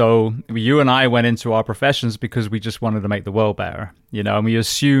 So you and I went into our professions because we just wanted to make the world better, and we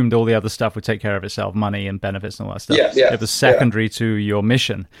assumed all the other stuff would take care of itself, money and benefits and all that stuff. Yeah. It was secondary to your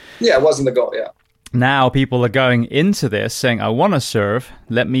mission. Yeah, it wasn't the goal. Yeah. Now people are going into this saying, I want to serve.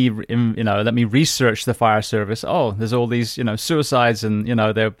 Let me research the fire service. Oh, there's all these, suicides and,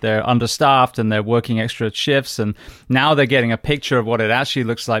 they're understaffed and they're working extra shifts. And now they're getting a picture of what it actually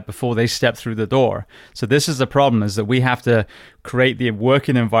looks like before they step through the door. So this is the problem, is that we have to create the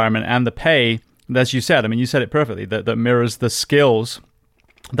working environment and the pay, as you said. I mean, you said it perfectly, that mirrors the skills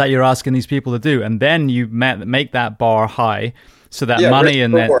that you're asking these people to do. And then you make that bar high so that money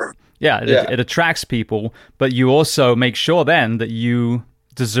and that... It attracts people, but you also make sure then that you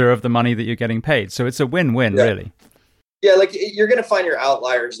deserve the money that you're getting paid. So it's a win-win, really. Yeah, like you're going to find your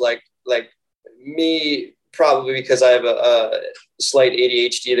outliers, like me, probably because I have a slight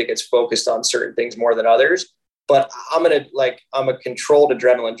ADHD that gets focused on certain things more than others. But I'm a controlled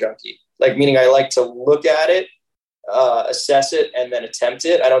adrenaline junkie, meaning I like to look at it, assess it, and then attempt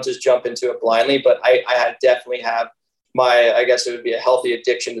it. I don't just jump into it blindly, but I definitely have I guess it would be a healthy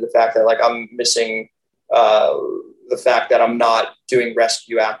addiction to the fact that I'm missing the fact that I'm not doing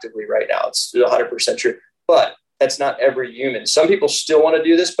rescue actively right now. It's 100% true, but that's not every human. Some people still want to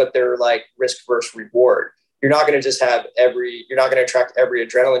do this, but they're risk versus reward. You're not going to you're not going to attract every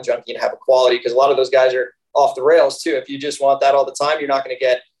adrenaline junkie and have a quality, because a lot of those guys are off the rails too. If you just want that all the time, you're not going to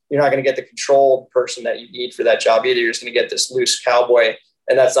get the controlled person that you need for that job either. You're just going to get this loose cowboy,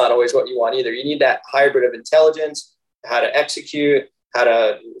 and that's not always what you want either. You need that hybrid of intelligence, how to execute, how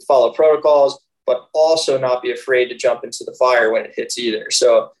to follow protocols, but also not be afraid to jump into the fire when it hits either.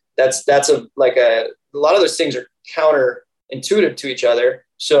 So that's a lot of those things are counterintuitive to each other.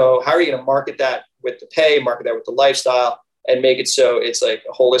 So how are you going to market that with the pay, market that with the lifestyle, and make it so it's a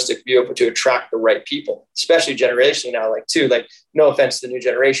holistic view to attract the right people, especially generationally now, no offense to the new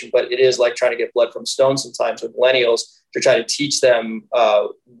generation, but it is like trying to get blood from stone sometimes with millennials to try to teach them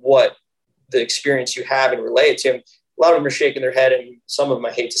what the experience you have and relay it to them. a lot of them are shaking their head, and some of them,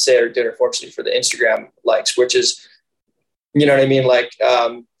 I hate to say it, are doing it unfortunately for the Instagram likes, which is, you know what I mean? Like,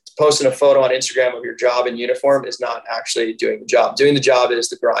 posting a photo on Instagram of your job in uniform is not actually doing the job. Doing the job is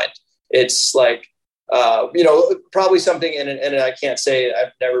the grind. It's like, probably something, and I can't say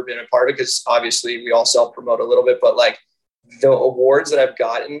I've never been a part of it, because obviously we all self-promote a little bit, but like the awards that I've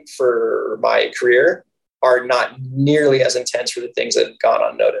gotten for my career are not nearly as intense for the things that have gone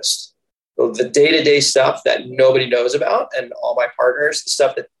unnoticed. So the day-to-day stuff that nobody knows about, and all my partners, the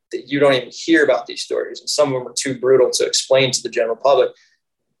stuff that you don't even hear about these stories, and some of them are too brutal to explain to the general public.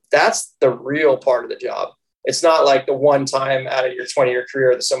 That's the real part of the job. It's not like the one time out of your 20-year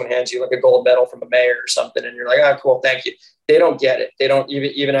career that someone hands you like a gold medal from a mayor or something, and you're like, oh, cool, thank you. They don't get it. They don't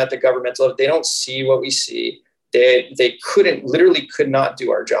even at the governmental level, they don't see what we see. They literally could not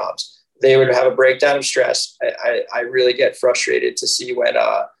do our jobs. They would have a breakdown of stress. I really get frustrated to see when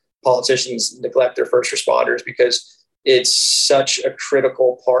politicians neglect their first responders, because it's such a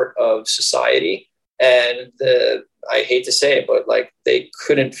critical part of society. And I hate to say it, but like they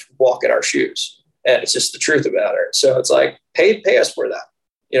couldn't walk in our shoes. And it's just the truth about it. So it's like, pay us for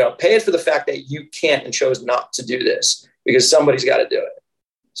that. Pay it for the fact that you can't and chose not to do this, because somebody's got to do it.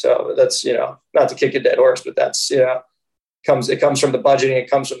 So that's, not to kick a dead horse, but that's, it comes from the budgeting. It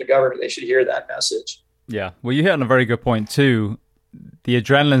comes from the government. They should hear that message. Yeah. Well, you hit on a very good point too. The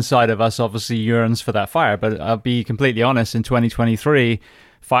adrenaline side of us obviously yearns for that fire, but I'll be completely honest, in 2023,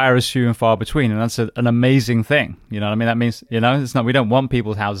 fire is few and far between, and that's an amazing thing. You know what I mean? That means, it's not, we don't want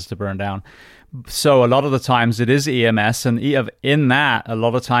people's houses to burn down. So a lot of the times it is EMS, and in that, a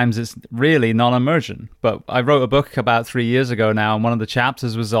lot of times it's really non-emergent. But I wrote a book about 3 years ago now, and one of the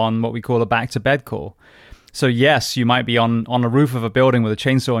chapters was on what we call a back-to-bed call. So yes, you might be on a roof of a building with a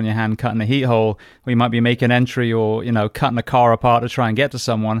chainsaw in your hand, cutting a heat hole, or you might be making entry, or, cutting a car apart to try and get to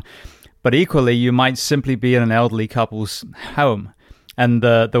someone. But equally, you might simply be in an elderly couple's home, and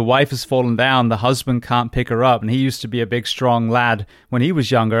the wife has fallen down, the husband can't pick her up, and he used to be a big, strong lad when he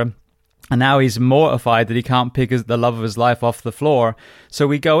was younger. And now he's mortified that he can't pick the love of his life off the floor. So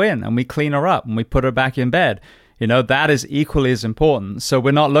we go in and we clean her up and we put her back in bed. That is equally as important. So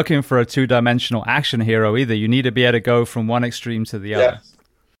we're not looking for a two-dimensional action hero either. You need to be able to go from one extreme to the other.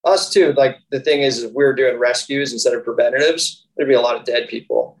 Us too. Like the thing is, if we're doing rescues instead of preventatives, there'd be a lot of dead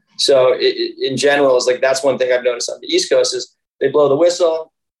people. So in general, is like, that's one thing I've noticed on the East Coast is they blow the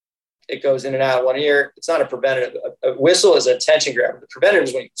whistle. It goes in and out of one ear. It's not a preventative. A whistle is a attention grabber. The preventative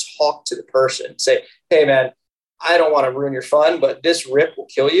is when you talk to the person, say, hey man, I don't want to ruin your fun, but this rip will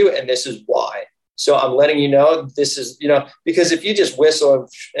kill you. And this is why. So I'm letting you know this is, because if you just whistle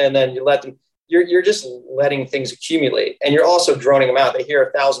and then you let them, you're just letting things accumulate, and you're also droning them out. They hear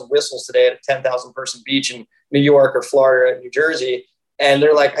 1,000 whistles today at a 10,000 person beach in New York or Florida or New Jersey. And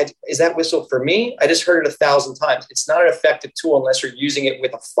they're like, is that whistle for me? I just heard it 1,000 times. It's not an effective tool unless you're using it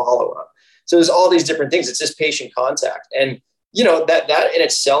with a follow-up. So there's all these different things. It's just patient contact. And, that in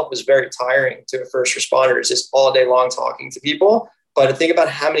itself is very tiring to a first responder. It's just all day long talking to people. But think about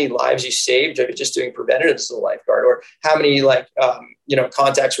how many lives you saved just doing preventative as a lifeguard, or how many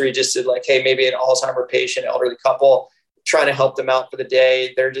contacts where you just did like, hey, maybe an Alzheimer patient, elderly couple, trying to help them out for the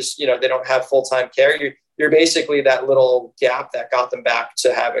day. They're just, they don't have full-time care. You're basically that little gap that got them back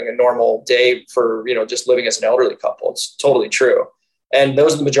to having a normal day for, just living as an elderly couple. It's totally true. And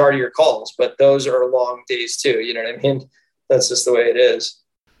those are the majority of your calls, but those are long days too. You know what I mean? That's just the way it is.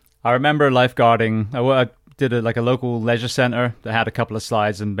 I remember lifeguarding. I did a local leisure center that had a couple of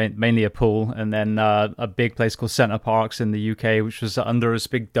slides and mainly a pool, and then a big place called Center Parks in the UK, which was under this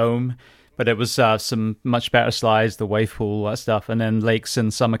big dome. But it was some much better slides, the wave pool, that stuff, and then lakes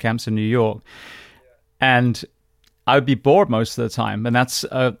and summer camps in New York. And I would be bored most of the time, and that's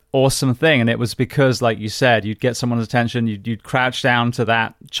an awesome thing. And it was because, like you said, you'd get someone's attention, you'd crouch down to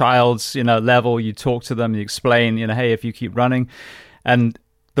that child's level, you talk to them, you explain, hey, if you keep running. And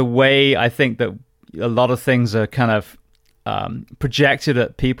the way I think that a lot of things are kind of projected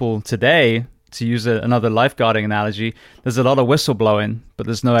at people today, to use another lifeguarding analogy, there's a lot of whistleblowing, but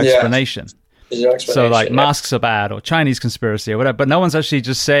there's no explanation. There's no explanation. So like masks are bad, or Chinese conspiracy or whatever, but no one's actually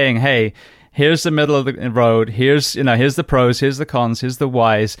just saying, hey, here's the middle of the road. Here's the pros, here's the cons, here's the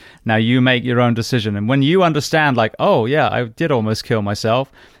whys. Now you make your own decision. And when you understand, like, oh yeah, I did almost kill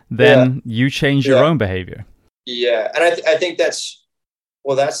myself, then you change your own behavior. Yeah. And I think that's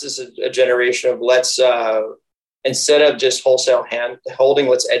just a generation of let's, instead of just wholesale hand holding,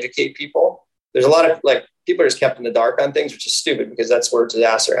 let's educate people. There's a lot of people are just kept in the dark on things, which is stupid because that's where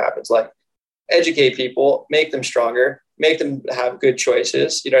disaster happens. Like, educate people, make them stronger, make them have good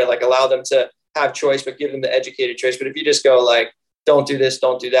choices, allow them to have choice, but give them the educated choice. But if you just go don't do this,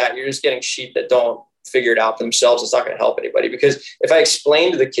 don't do that, you're just getting sheep that don't figure it out for themselves, it's not going to help anybody. Because if I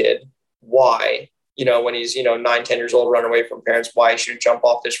explain to the kid why, when he's, 9, 10 years old, running away from parents, why he shouldn't jump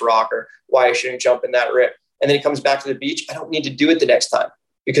off this rock or why he shouldn't jump in that rip. And then he comes back to the beach. I don't need to do it the next time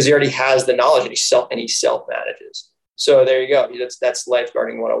because he already has the knowledge and he self manages. So there you go. That's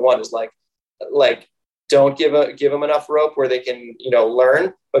lifeguarding 101 is like, don't give them enough rope where they can,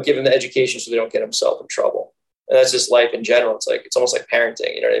 learn, but give them the education so they don't get themselves in trouble. And that's just life in general. It's almost like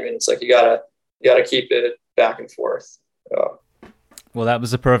parenting. You know what I mean? It's like, you gotta keep it back and forth. Well, that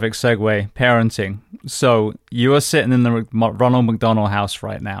was a perfect segue. Parenting. So you are sitting in the Ronald McDonald house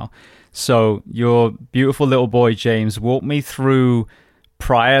right now. So your beautiful little boy, James, walk me through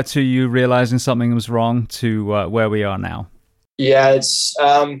prior to you realizing something was wrong to where we are now. Yeah, it's,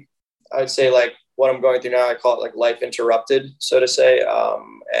 I would say like what I'm going through now, I call it like life interrupted, so to say.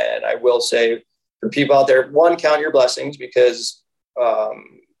 And I will say for people out there, one, count your blessings because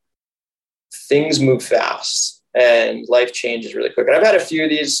things move fast. And life changes really quick. And I've had a few of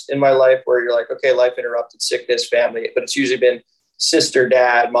these in my life where you're like, okay, life interrupted, sickness, family, but it's usually been sister,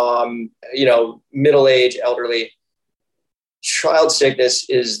 dad, mom, middle age, elderly. Child sickness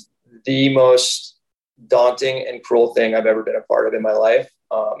is the most daunting and cruel thing I've ever been a part of in my life.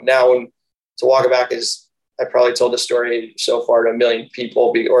 Now, to walk it back is, I probably told the story so far to a million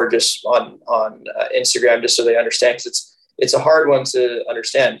people or just on Instagram, just so they understand, because it's a hard one to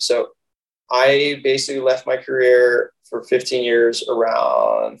understand. So I basically left my career for 15 years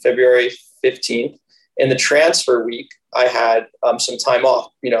around February 15th. In the transfer week, I had some time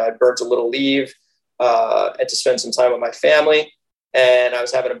off. I burnt a little leave, had to spend some time with my family. And I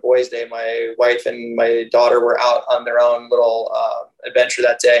was having a boys' day. My wife and my daughter were out on their own little adventure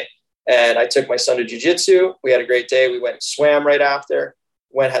that day. And I took my son to jiu-jitsu. We had a great day. We went and swam right after,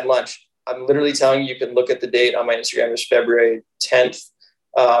 had lunch. I'm literally telling you can look at the date on my Instagram. It was February 10th.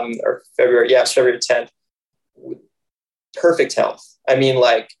 It's February 10th. Perfect health. I mean,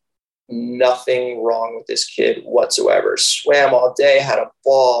 like nothing wrong with this kid whatsoever. Swam all day, had a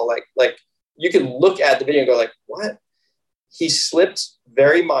ball. Like you can look at the video and go like, what? He slipped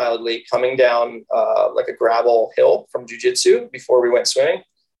very mildly coming down like a gravel hill from jiu-jitsu before we went swimming,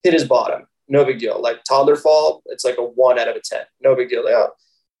 hit his bottom. No big deal. Like toddler fall, it's like a 1 out of 10. No big deal. Yeah.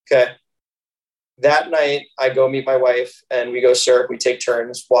 Okay. That night, I go meet my wife and we go surf. We take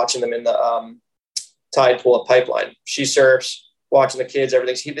turns watching them in the tide pool at Pipeline. She surfs, watching the kids,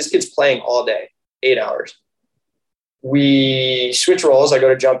 everything. This kid's playing all day, 8 hours. We switch roles. I go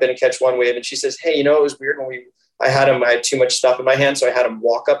to jump in and catch one wave. And she says, hey, it was weird when I had too much stuff in my hand. So I had him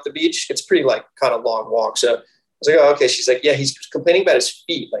walk up the beach. It's pretty like kind of long walk. So I was like, oh, okay. She's like, yeah, he's complaining about his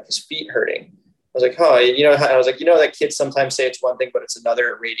feet, like his feet hurting. I was like, I was like, that kids sometimes say it's one thing, but it's another.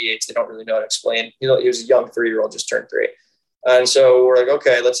 It radiates. They don't really know how to explain. He was a young 3-year-old, just turned 3. And so we're like,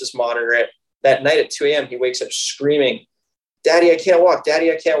 okay, let's just monitor it. That night at 2 a.m., he wakes up screaming, Daddy, I can't walk.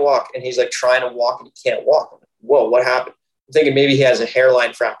 Daddy, I can't walk. And he's like trying to walk and he can't walk. I'm like, whoa, what happened? I'm thinking maybe he has a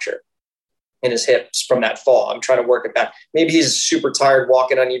hairline fracture in his hips from that fall. I'm trying to work it back. Maybe he's super tired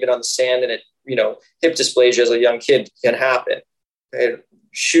walking uneven on the sand and hip dysplasia as a young kid can happen. I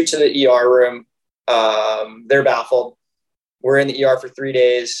shoot to the ER room. They're baffled. We're in the ER for 3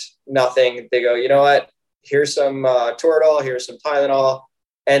 days, nothing. They go, you know what? Here's some Toradol, here's some Tylenol,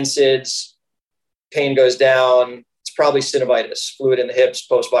 NSAIDs, pain goes down. It's probably synovitis, fluid in the hips,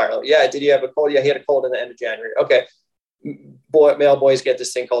 post-viral. Yeah, did he have a cold? Yeah, he had a cold in the end of January. Okay. Male boys get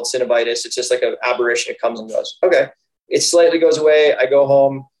this thing called synovitis. It's just like an aberration. It comes and goes. Okay. It slightly goes away. I go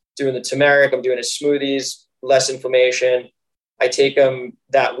home doing the turmeric. I'm doing his smoothies, less inflammation. I take him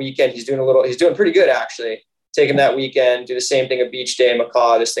that weekend. He's doing pretty good actually. Take him that weekend, do the same thing, a beach day in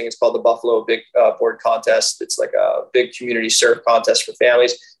Macaw. This thing is called the Buffalo Big Board Contest. It's like a big community surf contest for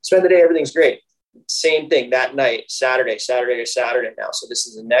families. Spend the day, everything's great. Same thing that night, Saturday now. So this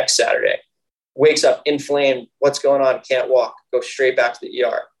is the next Saturday. Wakes up inflamed. What's going on? Can't walk. Go straight back to the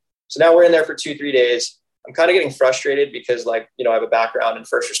ER. So now we're in there for 2-3 days. I'm kind of getting frustrated because I have a background in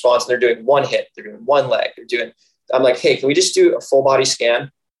first response and they're doing one hip. They're doing one leg. I'm like, hey, can we just do a full body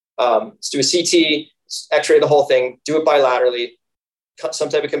scan? Let's do a CT, x-ray the whole thing, do it bilaterally, some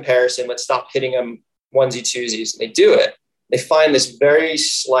type of comparison. Let's stop hitting them onesie twosies. And they do it. They find this very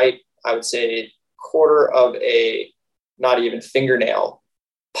slight, I would say, quarter of a, not even fingernail,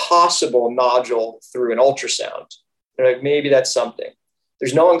 possible nodule through an ultrasound. They're like, maybe that's something.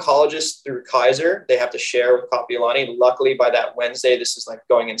 There's no oncologist through Kaiser. They have to share with Kapiolani. Luckily, by that Wednesday, this is like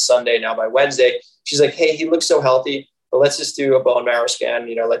going in Sunday now. By Wednesday, she's like, hey, he looks so healthy, but let's just do a bone marrow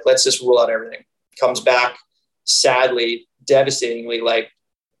scan. Let's just rule out everything. Comes back, sadly, devastatingly,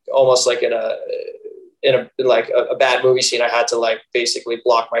 almost like in a a bad movie scene, I had to like basically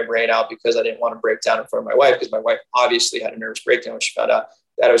block my brain out because I didn't want to break down in front of my wife, because my wife obviously had a nervous breakdown when she found out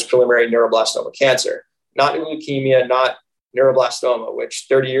that it was preliminary neuroblastoma cancer, not leukemia, not neuroblastoma, which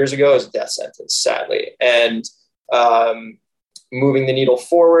 30 years ago is a death sentence, sadly. And moving the needle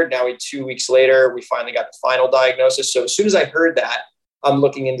forward, now 2 weeks later, we finally got the final diagnosis. So as soon as I heard that, I'm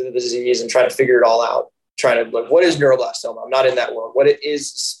looking into the disease and trying to figure it all out. Trying to look, what is neuroblastoma? I'm not in that world. What it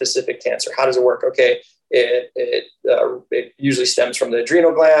is specific cancer? How does it work? Okay, it usually stems from the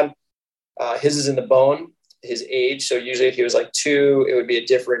adrenal gland. His is in the bone. His age. So usually, if he was like 2, it would be a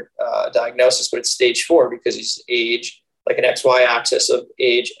different diagnosis. But it's stage 4 because he's age, like an XY axis of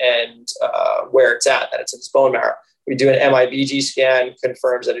age and where it's at. That it's in his bone marrow. We do an MIBG scan,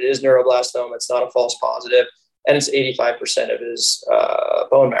 confirms that it is neuroblastoma. It's not a false positive, and it's 85% of his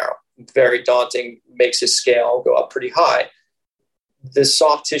bone marrow. Very daunting, makes his scale go up pretty high. The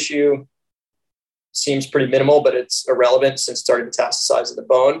soft tissue seems pretty minimal, but it's irrelevant since it's already metastasized in the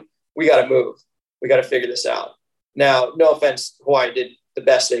bone. We got to move. We got to figure this out. Now, no offense, Hawaii did the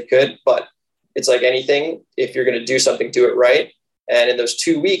best they could, but it's like anything. If you're going to do something, do it right. And in those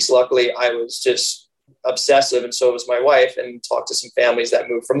 2 weeks, luckily, I was just obsessive, and so was my wife, and talked to some families that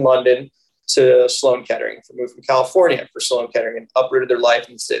moved from London to Sloan Kettering, moved from California for Sloan Kettering, and uprooted their life.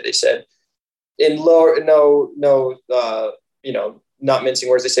 And they said, not mincing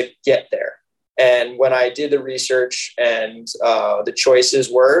words, they said, get there. And when I did the research and the choices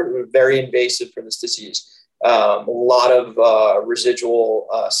were very invasive for this disease, a lot of residual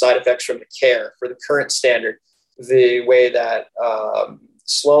side effects from the care for the current standard, the way that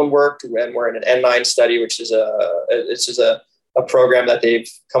Sloan worked, and we're in an N9 study, which is a program that they've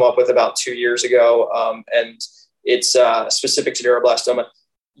come up with about 2 years ago. And it's specific to neuroblastoma.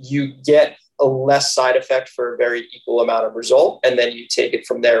 You get a less side effect for a very equal amount of result, and then you take it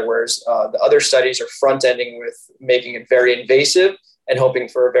from there. Whereas the other studies are front-ending with making it very invasive and hoping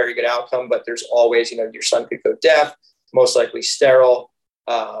for a very good outcome. But there's always, your son could go deaf, most likely sterile,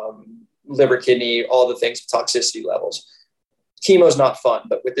 liver, kidney, all the things, toxicity levels. Chemo is not fun,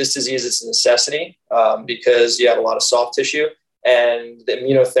 but with this disease, it's a necessity because you have a lot of soft tissue. And the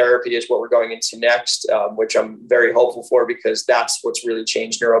immunotherapy is what we're going into next, which I'm very hopeful for, because that's what's really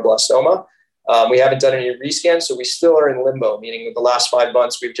changed neuroblastoma. We haven't done any rescans, so we still are in limbo, meaning with the last 5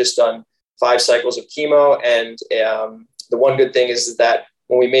 months, we've just done 5 cycles of chemo. And the one good thing is that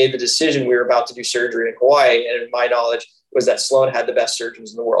when we made the decision, we were about to do surgery in Hawaii. And in my knowledge was that Sloan had the best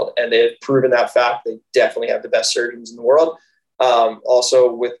surgeons in the world. And they have proven that fact. They definitely have the best surgeons in the world.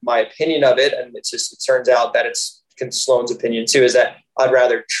 Also, with my opinion of it, and it turns out that it's Sloan's opinion too, is that I'd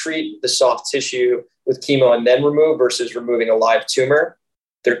rather treat the soft tissue with chemo and then remove versus removing a live tumor.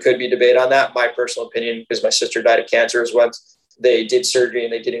 There could be debate on that. My personal opinion, because my sister died of cancer, is once they did surgery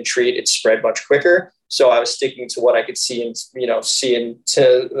and they didn't treat, it spread much quicker. So I was sticking to what I could see and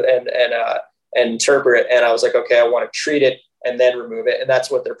interpret. And I was like, okay, I want to treat it and then remove it. And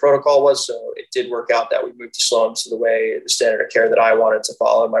that's what their protocol was. So it did work out that we moved to Sloan to the standard of care that I wanted to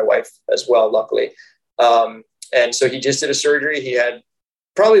follow, and my wife as well, luckily. And so he just did a surgery. He had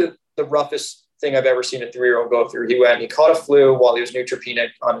probably the roughest thing I've ever seen a 3-year-old go through. He caught a flu while he was neutropenic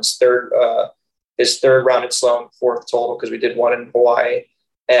on his third round at Sloan, 4th total, because we did 1 in Hawaii.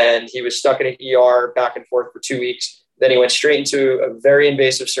 And he was stuck in an ER back and forth for 2 weeks. Then he went straight into a very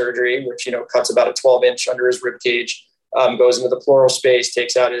invasive surgery, which, cuts about a 12-inch under his rib cage, goes into the pleural space,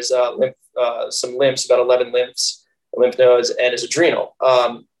 takes out his some lymphs, about 11 lymph nodes, and his adrenal.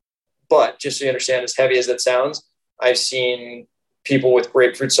 But just so you understand, as heavy as that sounds, I've seen people with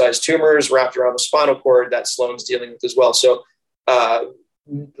grapefruit-sized tumors wrapped around the spinal cord that Sloan's dealing with as well. So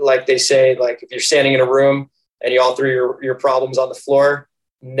like they say, like if you're standing in a room and you all threw your problems on the floor,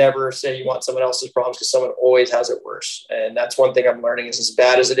 never say you want someone else's problems, because someone always has it worse. And that's one thing I'm learning is, as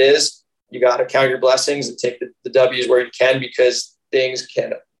bad as it is, you got to count your blessings and take the W's where you can, because things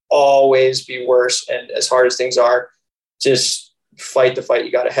can always be worse. And as hard as things are, just fight the fight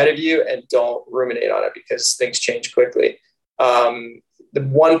you got ahead of you and don't ruminate on it, because things change quickly. The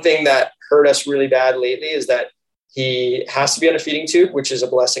one thing that hurt us really bad lately is that he has to be on a feeding tube, which is a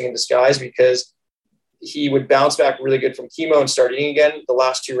blessing in disguise, because he would bounce back really good from chemo and start eating again. The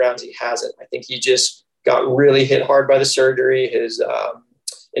last 2 rounds, he hasn't. I think he just got really hit hard by the surgery. His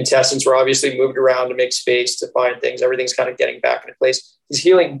intestines were obviously moved around to make space to find things. Everything's kind of getting back into place. He's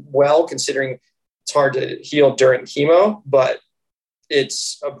healing well, considering it's hard to heal during chemo, but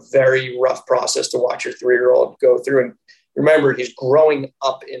it's a very rough process to watch your 3-year-old go through. And remember, he's growing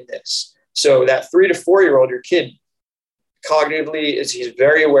up in this. So that 3 to 4-year-old, your kid, cognitively, he's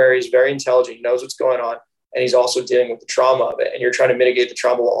very aware, he's very intelligent, he knows what's going on. and he's also dealing with the trauma of it. And you're trying to mitigate the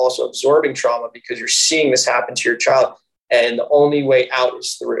trauma while also absorbing trauma because you're seeing this happen to your child. And the only way out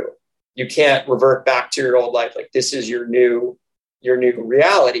is through. You can't revert back to your old life. Like, this is your new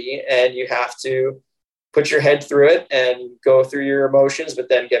reality, and you have to put your head through it and go through your emotions, but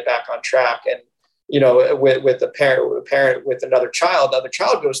then get back on track. And, with a parent with another child, the other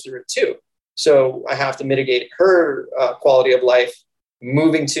child goes through it too. So I have to mitigate her quality of life,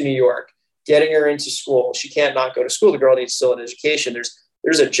 moving to New York, getting her into school. She can't not go to school. The girl needs still an education.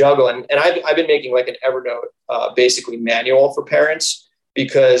 There's a juggle. And I've been making like an Evernote, basically manual for parents,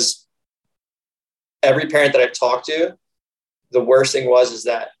 because every parent that I've talked to, the worst thing is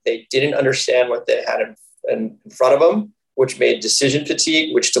that they didn't understand what they had in front of them, which made decision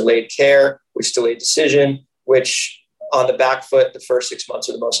fatigue, which delayed care, which delayed decision, which on the back foot, the first 6 months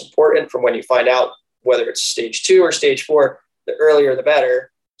are the most important from when you find out whether it's stage 2 or stage 4, the earlier, the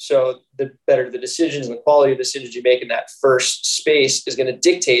better. So the better the decisions and the quality of decisions you make in that first space is going to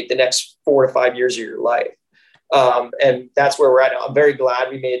dictate the next 4 to 5 years of your life. And that's where we're at now. I'm very glad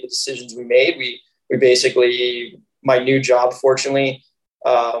we made the decisions we made. We basically, my new job, fortunately,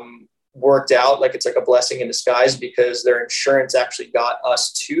 worked out like it's like a blessing in disguise, because their insurance actually got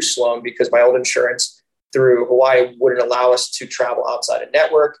us to Sloan, because my old insurance through Hawaii wouldn't allow us to travel outside of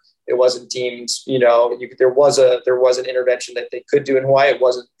network. It wasn't deemed, there was an intervention that they could do in Hawaii. It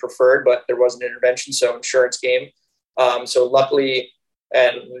wasn't preferred, but there was an intervention. So insurance game. So luckily,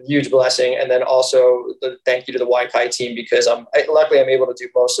 and huge blessing. And then also the thank you to the Waikai team, because luckily I'm able to do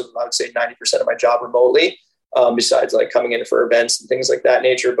most of, I would say 90% of my job remotely, besides like coming in for events and things like that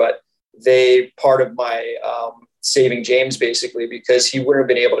nature. But they part of my saving James, basically, because he wouldn't have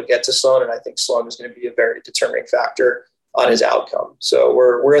been able to get to Sloan. And I think Sloan is going to be a very determining factor on his outcome. So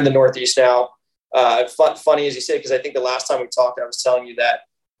we're in the Northeast now. Funny as you say, because I think the last time we talked, I was telling you that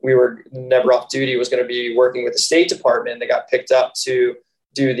we were never off duty, was going to be working with the State Department. They got picked up to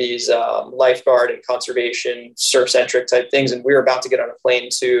do these lifeguard and conservation surf-centric type things. And we were about to get on a plane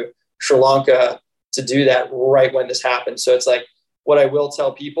to Sri Lanka to do that right when this happened. So it's like, what I will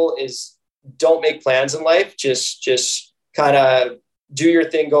tell people is don't make plans in life. Just kind of do your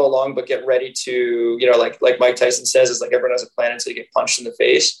thing, go along, but get ready to, like Mike Tyson says, is like everyone has a plan until you get punched in the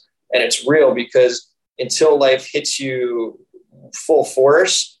face. And it's real, because until life hits you full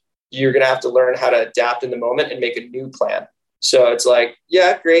force, you're going to have to learn how to adapt in the moment and make a new plan. So it's like,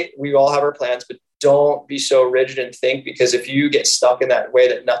 yeah, great. We all have our plans, but don't be so rigid and think, because if you get stuck in that way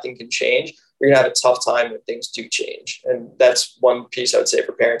that nothing can change, you're going to have a tough time when things do change. And that's one piece I would say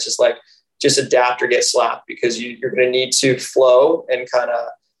for parents is like, just adapt or get slapped, because you're going to need to flow and kind of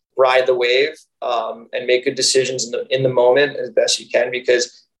ride the wave and make good decisions in the moment as best you can,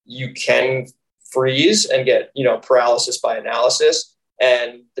 because you can freeze and get, paralysis by analysis.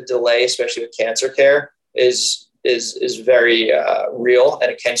 And the delay, especially with cancer care, is very real,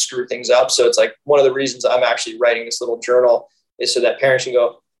 and it can screw things up. So it's like one of the reasons I'm actually writing this little journal is so that parents can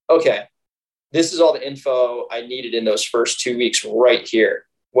go, okay, this is all the info I needed in those first 2 weeks right here.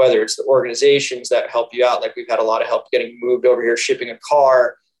 Whether it's the organizations that help you out, like we've had a lot of help getting moved over here, shipping a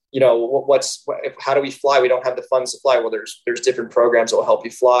car, how do we fly? We don't have the funds to fly. Well, there's different programs that will help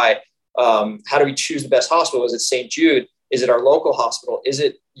you fly. How do we choose the best hospital? Is it St. Jude? Is it our local hospital? Is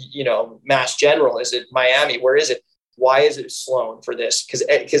it, Mass General? Is it Miami? Where is it? Why is it Sloan for this?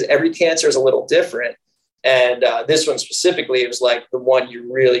 Because every cancer is a little different. And this one specifically, it was like the one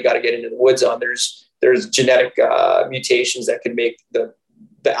you really got to get into the woods on. There's genetic mutations that can make the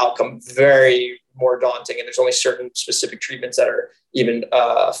outcome very more daunting. And there's only certain specific treatments that are even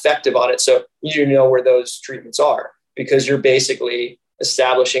effective on it. So you need to know where those treatments are, because you're basically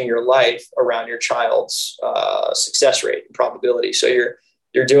establishing your life around your child's success rate and probability. So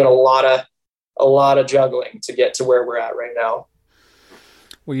you're doing a lot of juggling to get to where we're at right now.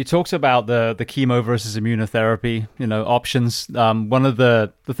 Well, you talked about the chemo versus immunotherapy, options. One of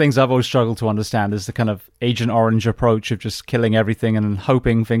the things I've always struggled to understand is the kind of Agent Orange approach of just killing everything and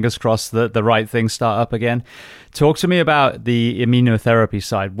hoping, fingers crossed, that the right things start up again. Talk to me about the immunotherapy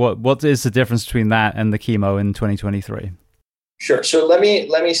side. What is the difference between that and the chemo in 2023? Sure. So let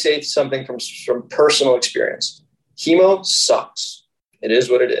me say something from personal experience. Chemo sucks. It is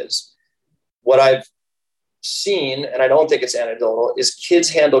what it is. What I've seen, and I don't think it's anecdotal, is kids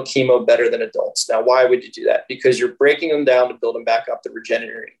handle chemo better than adults. Now, why would you do that? Because you're breaking them down to build them back up to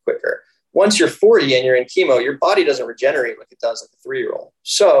regenerate quicker. Once you're 40 and you're in chemo, your body doesn't regenerate like it does like a 3-year-old.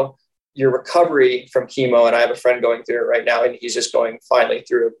 So your recovery from chemo, and I have a friend going through it right now, and he's just going finally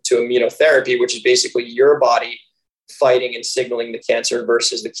through to immunotherapy, which is basically your body fighting and signaling the cancer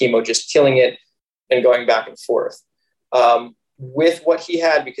versus the chemo just killing it and going back and forth. with what he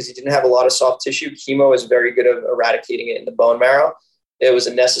had, because he didn't have a lot of soft tissue, chemo is very good at eradicating it in the bone marrow. It was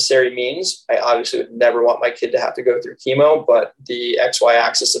a necessary means. I obviously would never want my kid to have to go through chemo, but the XY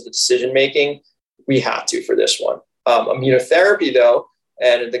axis of the decision making, we had to for this one. Immunotherapy, though,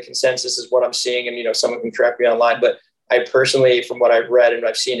 and the consensus is what I'm seeing, and someone can correct me online, but I personally, from what I've read and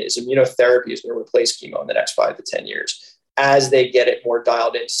I've seen, is immunotherapy is going to replace chemo in the next 5 to 10 years as they get it more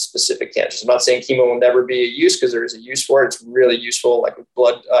dialed into specific cancers. I'm not saying chemo will never be a use, because there is a use for it. It's really useful, like with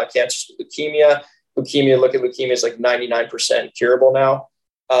blood cancers, with leukemia. Look at leukemia, is like 99% curable now.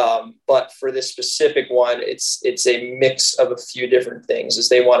 But for this specific one, it's a mix of a few different things. Is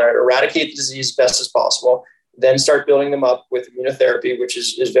they want to eradicate the disease as best as possible, then start building them up with immunotherapy, which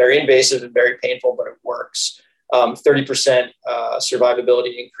is very invasive and very painful, but it works. 30%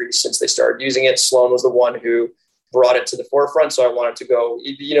 survivability increase since they started using it. Sloan was the one who brought it to the forefront. So I wanted to go,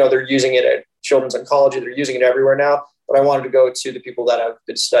 they're using it at Children's Oncology. They're using it everywhere now, but I wanted to go to the people that have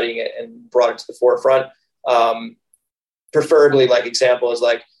been studying it and brought it to the forefront. Preferably, like, example is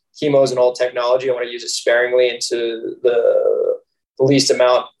like chemo is an old technology. I want to use it sparingly into the least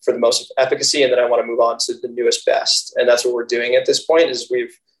amount for the most efficacy. And then I want to move on to the newest best. And that's what we're doing at this point. Is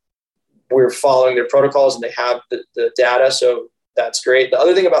we're following their protocols, and they have the data. So that's great. The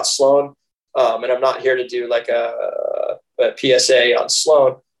other thing about Sloan, and I'm not here to do like a PSA on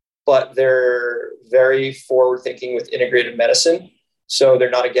Sloan, but they're very forward thinking with integrative medicine. So they're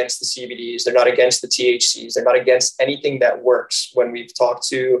not against the CBDs. They're not against the THCs. They're not against anything that works. When we've talked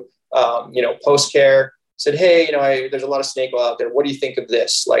to, post-care, said, hey, there's a lot of snake oil out there. What do you think of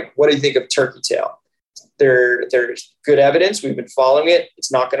this? Like, what do you think of turkey tail? There's good evidence. We've been following it.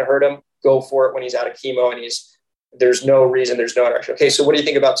 It's not going to hurt him. Go for it when he's out of chemo and there's no reason, there's no interaction. Okay, so what do you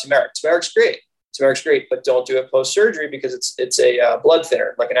think about turmeric? Turmeric's great, but don't do it post-surgery, because it's a blood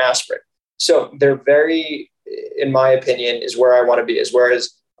thinner, like an aspirin. So they're very, in my opinion, is where I want to be, is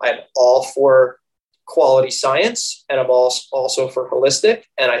whereas I'm all for quality science and I'm also for holistic.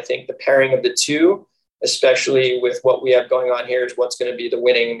 And I think the pairing of the two, especially with what we have going on here, is what's going to be the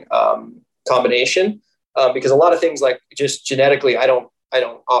winning combination. Because a lot of things, like just genetically, I don't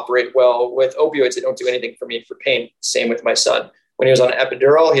operate well with opioids. They don't do anything for me for pain. Same with my son. When he was on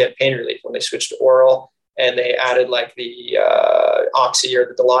epidural, he had pain relief. When they switched to oral and they added like the oxy or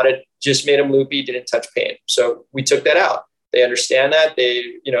the Dilaudid, just made him loopy, didn't touch pain. So we took that out. They understand that.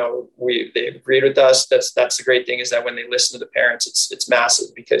 They agreed with us. That's the great thing, is that when they listen to the parents, it's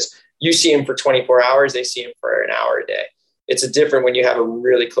massive, because you see him for 24 hours, they see him for an hour a day. It's different when you have a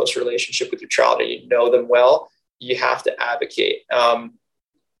really close relationship with your child and you know them well. You have to advocate.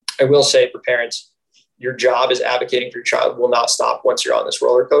 I will say, for parents, your job is advocating for your child will not stop once you're on this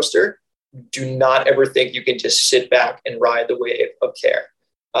roller coaster. Do not ever think you can just sit back and ride the wave of care.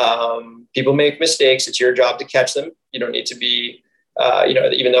 People make mistakes. It's your job to catch them. You don't need to be,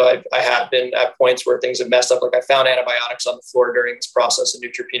 even though I have been at points where things have messed up. Like, I found antibiotics on the floor during this process of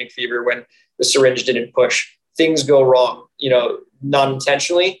neutropenic fever when the syringe didn't push. Things go wrong, not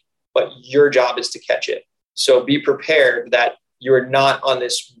intentionally, but your job is to catch it. So be prepared that you're not on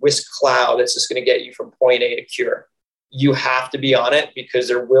this whisk cloud that's just going to get you from point A to cure. You have to be on it, because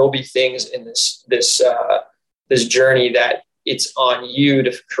there will be things in this journey that it's on you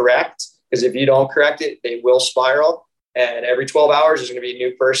to correct. Because if you don't correct it, they will spiral. And every 12 hours, there's going to be a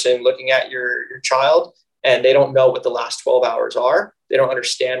new person looking at your child, and they don't know what the last 12 hours are. They don't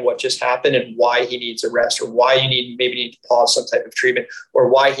understand what just happened and why he needs a rest, or why you maybe need to pause some type of treatment, or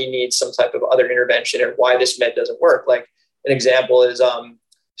why he needs some type of other intervention, or why this med doesn't work. Like, an example is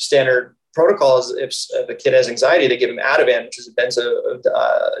standard protocol is if a kid has anxiety, they give him Ativan, which is a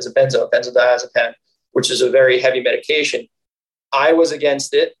benzodiazepam, which is a very heavy medication. I was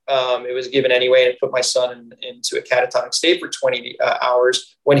against it. It was given anyway, and it put my son into a catatonic state for 20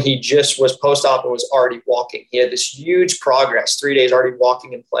 hours when he just was post-op and was already walking. He had this huge progress, 3 days already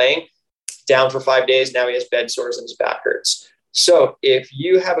walking and playing, down for 5 days. Now he has bed sores and his back hurts. So if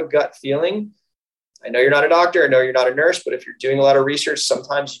you have a gut feeling, I know you're not a doctor, I know you're not a nurse, but if you're doing a lot of research,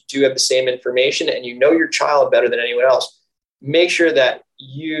 sometimes you do have the same information and you know your child better than anyone else. Make sure that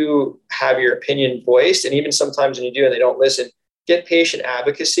you have your opinion voiced. And even sometimes when you do and they don't listen, get patient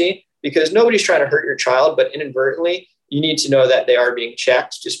advocacy, because nobody's trying to hurt your child, but inadvertently, you need to know that they are being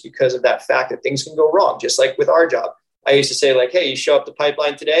checked, just because of that fact that things can go wrong. Just like with our job. I used to say, like, hey, you show up to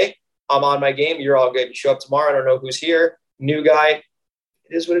pipeline today, I'm on my game, you're all good. You show up tomorrow, I don't know who's here, new guy,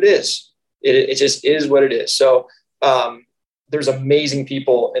 it is what it is. It just is what it is. So there's amazing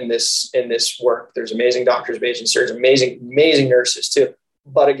people in this work. There's amazing doctors, amazing surgeons, amazing nurses too.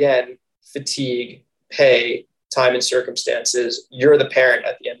 But again, fatigue, pay, time and circumstances, you're the parent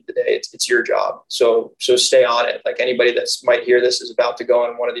at the end of the day. It's your job. So stay on it. Like anybody that might hear this is about to go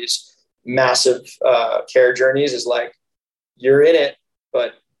on one of these massive care journeys is like, you're in it,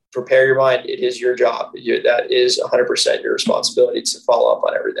 but prepare your mind. It is your job. That is 100% your responsibility to follow up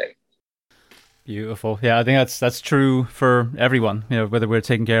on everything. Beautiful. Yeah, I think that's true for everyone, whether we're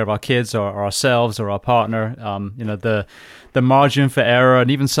taking care of our kids or ourselves or our partner. The margin for error and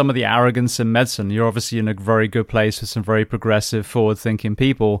even some of the arrogance in medicine. You're obviously in a very good place with some very progressive, forward-thinking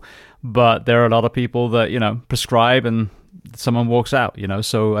people, but there are a lot of people that, prescribe and someone walks out,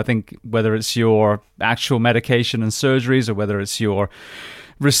 So I think whether it's your actual medication and surgeries or whether it's your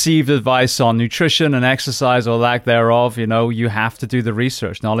received advice on nutrition and exercise or lack thereof, you have to do the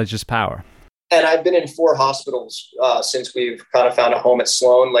research. Knowledge is power. And I've been in 4 hospitals since we've kind of found a home at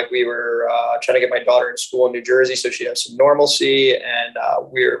Sloan. Like we were trying to get my daughter in school in New Jersey so she has some normalcy. And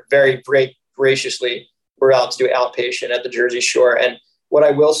we're very graciously, we're out to do outpatient at the Jersey Shore. And what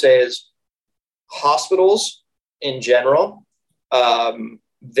I will say is hospitals in general,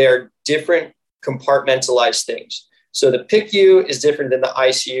 they're different compartmentalized things. So the PICU is different than the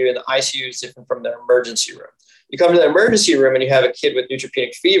ICU, and the ICU is different from the emergency room. You come to the emergency room and you have a kid with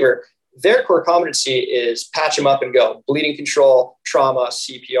neutropenic fever. Their core competency is patch them up and go. Bleeding control, trauma,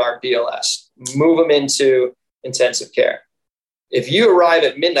 CPR, BLS. Move them into intensive care. If you arrive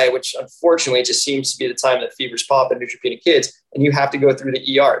at midnight, which unfortunately just seems to be the time that fevers pop in neutropenic kids, and you have to go through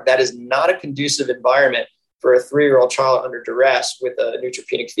the ER, that is not a conducive environment for a 3-year-old child under duress with a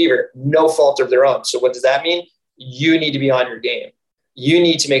neutropenic fever, no fault of their own. So what does that mean? You need to be on your game. You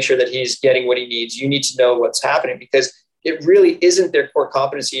need to make sure that he's getting what he needs. You need to know what's happening because it really isn't their core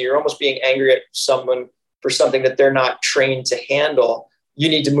competency. You're almost being angry at someone for something that they're not trained to handle. You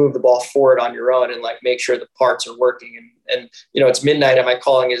need to move the ball forward on your own and like make sure the parts are working. And it's midnight. Am I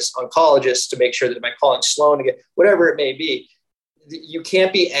calling his oncologist to make sure that am I calling Sloan to get whatever it may be? You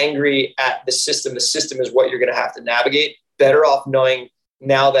can't be angry at the system. The system is what you're going to have to navigate. Better off knowing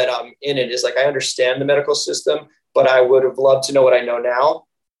now that I'm in it is like, I understand the medical system, but I would have loved to know what I know now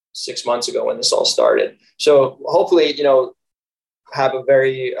 6 months ago when this all started. So hopefully, have a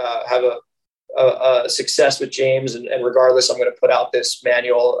very, have a success with James and regardless, I'm going to put out this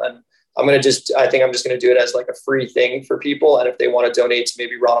manual and I think I'm just going to do it as like a free thing for people. And if they want to donate to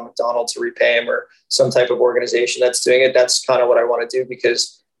maybe Ronald McDonald to repay him or some type of organization that's doing it, that's kind of what I want to do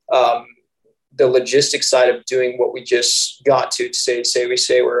because, the logistics side of doing what we just got to say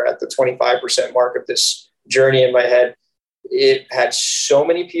we're at the 25% mark of this journey in my head. It had so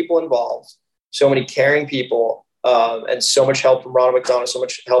many people involved, so many caring people, and so much help from Ronald McDonald, so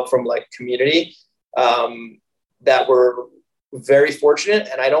much help from like community, that were very fortunate.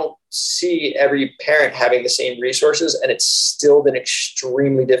 And I don't see every parent having the same resources, and it's still been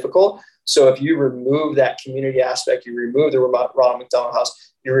extremely difficult. So if you remove that community aspect, you remove the Ronald McDonald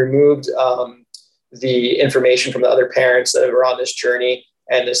House, you removed the information from the other parents that were on this journey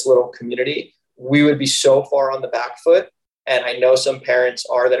and this little community, we would be so far on the back foot. And I know some parents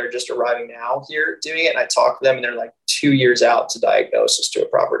that are just arriving now here doing it. And I talk to them and they're like 2 years out to diagnosis, to a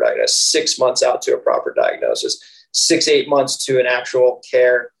proper diagnosis, 6 months out to a proper diagnosis, 6-8 months to an actual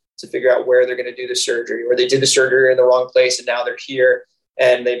care to figure out where they're going to do the surgery, or they did the surgery in the wrong place and now they're here.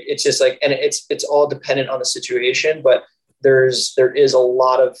 And it's just like, and it's all dependent on the situation, but there is a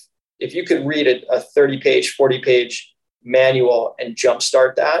lot of, if you could read a 30-page, 40-page manual and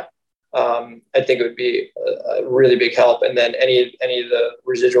jumpstart that, I think it would be a really big help. And then any of the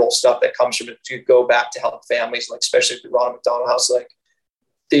residual stuff that comes from it to go back to help families, like especially the Ronald McDonald House, like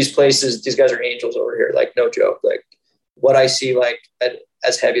these places, these guys are angels over here. Like no joke. Like what I see, like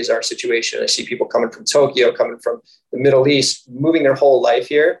as heavy as our situation, I see people coming from Tokyo, coming from the Middle East, moving their whole life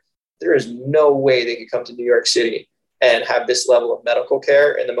here. There is no way they could come to New York City and have this level of medical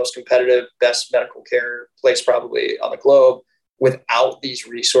care in the most competitive, best medical care place probably on the globe without these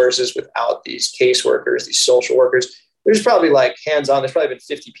resources, without these caseworkers, these social workers. There's probably like hands-on, there's probably been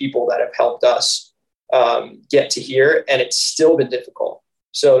 50 people that have helped us get to here, and it's still been difficult.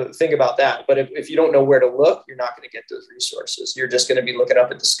 So think about that. But if you don't know where to look, you're not going to get those resources. You're just going to be looking up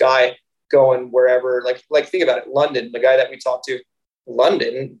at the sky, going wherever, like think about it. London, the guy that we talked to,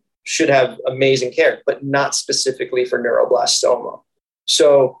 London should have amazing care, but not specifically for neuroblastoma.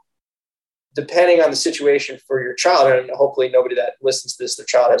 So depending on the situation for your child, and hopefully nobody that listens to this, their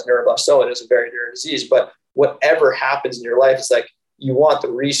child has neuroblastoma, it is a very rare disease, but whatever happens in your life, it's like you want the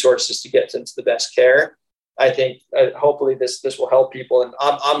resources to get into the best care. I think hopefully this will help people. And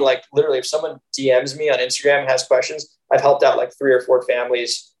I'm like, literally, if someone DMs me on Instagram and has questions, I've helped out like 3 or 4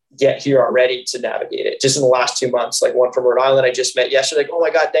 families get here already to navigate it just in the last 2 months. Like one from Rhode Island I just met yesterday. Like, oh my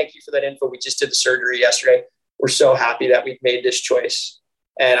God, thank you for that info. We just did the surgery yesterday. we're so happy that we've made this choice.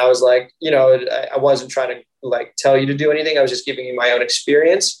 And I was like, I wasn't trying to like tell you to do anything. I was just giving you my own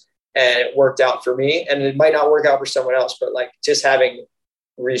experience, and it worked out for me, and it might not work out for someone else, but like just having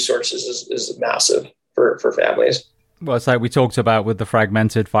resources is massive for families. Well, it's like we talked about with the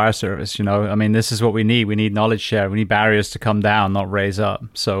fragmented fire service, I mean, this is what we need. We need knowledge share. We need barriers to come down, not raise up.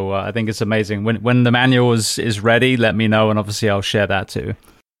 So I think it's amazing. When the manual is ready, let me know. And obviously I'll share that too.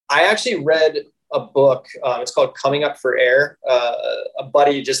 I actually read a book. It's called Coming Up for Air. A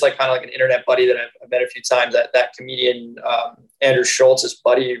buddy, just like kind of like an internet buddy that I've met a few times, that comedian, Andrew Schultz's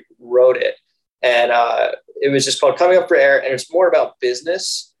buddy wrote it. And it was just called Coming Up for Air. And it's more about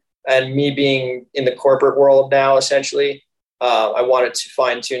business. And me being in the corporate world now, essentially, I wanted to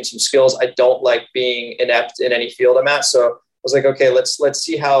fine tune some skills. I don't like being inept in any field I'm at. So I was like, okay, let's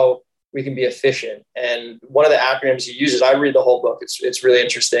see how we can be efficient. And one of the acronyms he uses, I read the whole book. It's really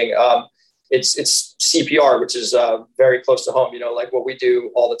interesting. It's CPR, which is very close to home, like what we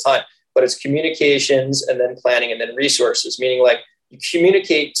do all the time. But it's communications, and then planning, and then resources, meaning like you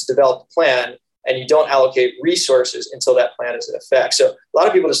communicate to develop a plan, and you don't allocate resources until that plan is in effect. So a lot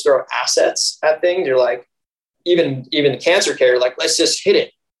of people just throw assets at things. You're like, even cancer care, like, let's just hit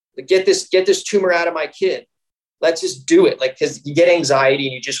it. Get this tumor out of my kid. Let's just do it. Like, because you get anxiety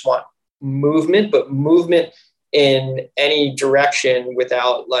and you just want movement, but movement in any direction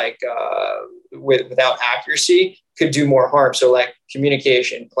without without accuracy could do more harm. So like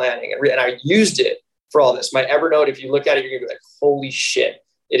communication, planning, and I used it for all this. My Evernote, if you look at it, you're gonna be like, holy shit.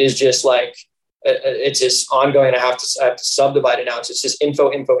 It is just like, it's just ongoing. I have to subdivide it now. It's just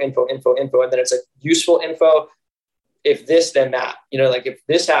info. And then it's like useful info. If this, then that, like if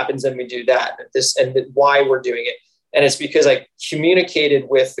this happens, then we do that. If this, and why we're doing it. And it's because I communicated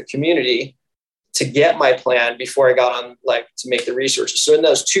with the community to get my plan before I got on, like, to make the resources. So in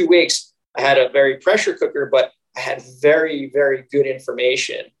those 2 weeks, I had a very pressure cooker, but I had very, very good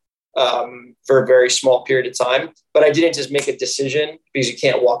information for a very small period of time. But I didn't just make a decision, because you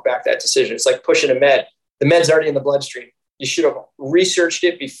can't walk back that decision. It's like pushing a med. The med's already in the bloodstream. You should have researched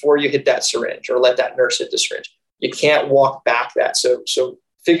it before you hit that syringe, or let that nurse hit the syringe. You can't walk back that. So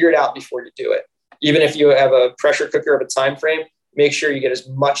figure it out before you do it. Even if you have a pressure cooker of a time frame, make sure you get as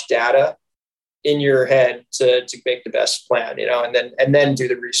much data in your head to make the best plan, and then do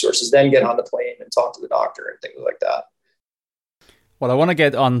the resources, then get on the plane and talk to the doctor and things like that. Well, I want to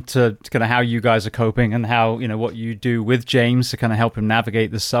get on to kind of how you guys are coping, and how, what you do with James to kind of help him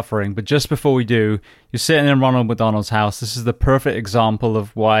navigate this suffering. But just before we do, you're sitting in Ronald McDonald's house. This is the perfect example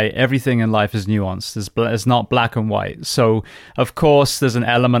of why everything in life is nuanced. It's not black and white. So, of course, there's an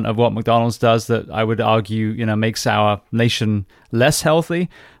element of what McDonald's does that I would argue, makes our nation less healthy.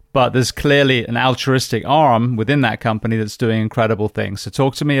 But there's clearly an altruistic arm within that company that's doing incredible things. So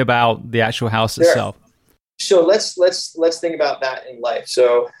talk to me about the actual house itself. So let's think about that in life.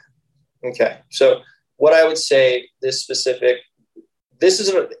 So, okay. So what I would say,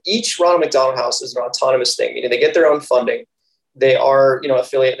 each Ronald McDonald house is an autonomous thing, meaning they get their own funding. They are,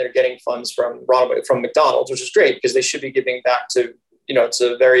 affiliate, and they're getting funds from McDonald's, which is great, because they should be giving back to, it's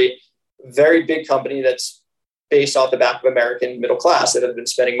a very, very big company that's based off the back of American middle class that have been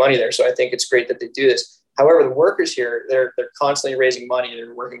spending money there. So I think it's great that they do this. However, the workers here, they're constantly raising money.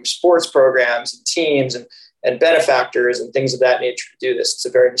 They're working with sports programs and teams and benefactors and things of that nature to do this. It's a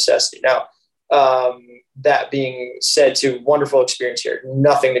very necessity. Now, that being said, too, wonderful experience here.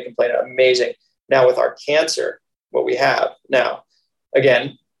 Nothing to complain about. Amazing. Now with our cancer, what we have now,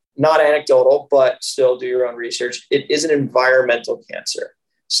 again, not anecdotal, but still do your own research. It is an environmental cancer.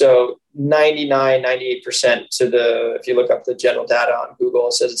 So 98% if you look up the general data on Google,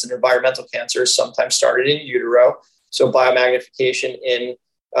 it says it's an environmental cancer, sometimes started in utero. So biomagnification in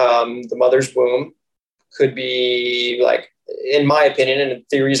the mother's womb could be, like, in my opinion, and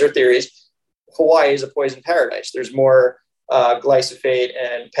theories are theories, Hawaii is a poison paradise. There's more glyphosate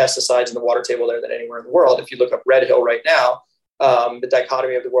and pesticides in the water table there than anywhere in the world. If you look up Red Hill right now, the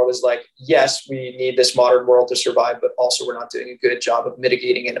dichotomy of the world is like, yes, we need this modern world to survive, but also we're not doing a good job of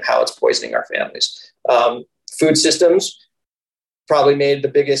mitigating it and how it's poisoning our families. Food systems probably made the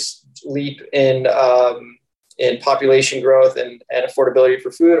biggest leap in population growth and affordability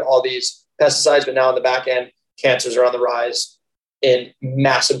for food, all these pesticides, but now on the back end, cancers are on the rise in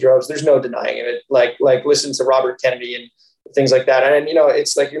massive droves. There's no denying it. Like listen to Robert Kennedy and things like that. And,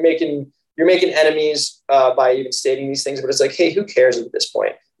 it's like you're making enemies by even stating these things, but it's like, hey, who cares at this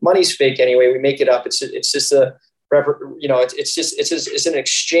point? Money's fake anyway. We make it up. It's just it's an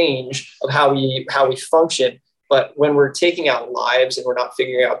exchange of how we function. But when we're taking out lives and we're not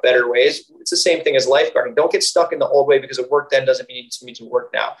figuring out better ways, it's the same thing as lifeguarding. Don't get stuck in the old way because it worked then doesn't mean it needs to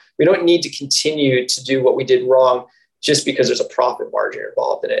work now. We don't need to continue to do what we did wrong just because there's a profit margin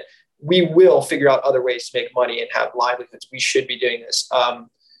involved in it. We will figure out other ways to make money and have livelihoods. We should be doing this.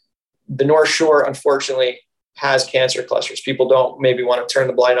 The North Shore, unfortunately, has cancer clusters. People don't maybe want to turn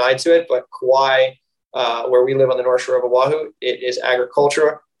the blind eye to it, but Kauai, where we live on the North Shore of Oahu, it is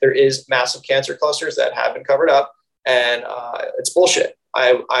agriculture. There is massive cancer clusters that have been covered up, and it's bullshit.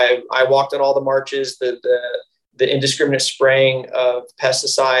 I walked on all the marches. The indiscriminate spraying of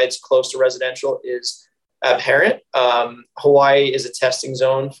pesticides close to residential is apparent. Hawaii is a testing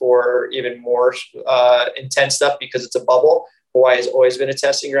zone for even more intense stuff because it's a bubble. Hawaii has always been a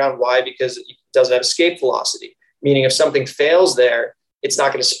testing ground. Why? Because it doesn't have escape velocity, meaning if something fails there, it's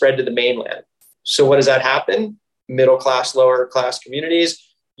not going to spread to the mainland. So what does that happen? Middle class, lower class communities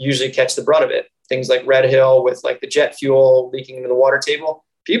usually catch the brunt of it. Things like Red Hill with like the jet fuel leaking into the water table.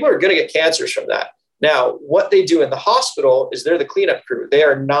 People are going to get cancers from that. Now, what they do in the hospital is they're the cleanup crew. They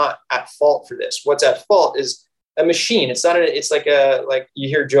are not at fault for this. What's at fault is a machine. It's not. It's like you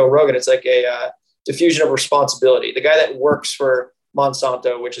hear Joe Rogan. It's like a diffusion of responsibility. The guy that works for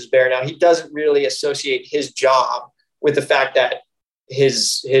Monsanto, which is Bayer now, he doesn't really associate his job with the fact that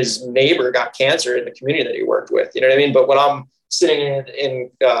his neighbor got cancer in the community that he worked with. You know what I mean? But when I'm sitting in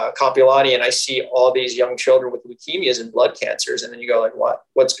Kapiolani and I see all these young children with leukemias and blood cancers, and then you go like,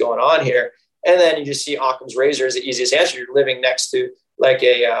 what's going on here? And then you just see Occam's razor as the easiest answer. You're living next to like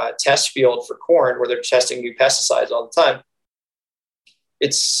a test field for corn where they're testing new pesticides all the time.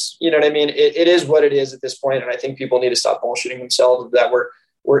 It's, you know what I mean? It is what it is at this point. And I think people need to stop bullshitting themselves that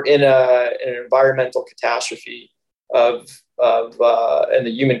we're in an environmental catastrophe and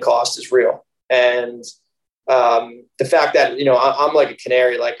the human cost is real. And the fact that, you know, I'm like a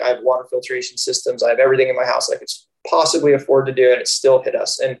canary, like I have water filtration systems. I have everything in my house I could possibly afford to do, and it still hit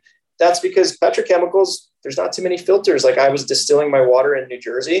us. And that's because petrochemicals, there's not too many filters. Like I was distilling my water in New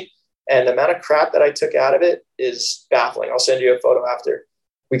Jersey, and the amount of crap that I took out of it is baffling. I'll send you a photo after.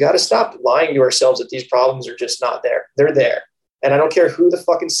 We got to stop lying to ourselves that these problems are just not there. They're there. And I don't care who the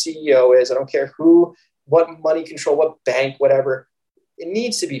fucking CEO is. I don't care what money control, what bank, whatever. It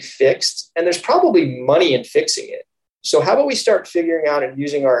needs to be fixed. And there's probably money in fixing it. So how about we start figuring out and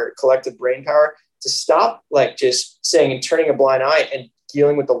using our collective brain power to stop like just saying and turning a blind eye and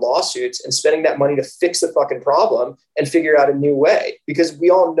dealing with the lawsuits and spending that money to fix the fucking problem and figure out a new way, because we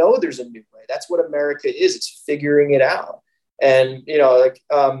all know there's a new way. That's what America is. It's figuring it out. And, you know, like,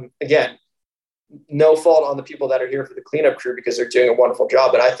 again, no fault on the people that are here for the cleanup crew because they're doing a wonderful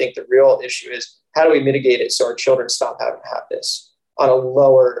job. But I think the real issue is how do we mitigate it so our children stop having to have this on a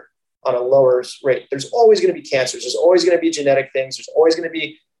lower rate? There's always going to be cancers. There's always going to be genetic things. There's always going to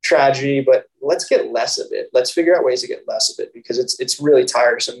be tragedy, but let's get less of it. Let's figure out ways to get less of it, because it's really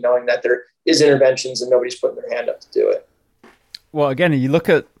tiresome knowing that there is interventions and nobody's putting their hand up to do it. Well, again, you look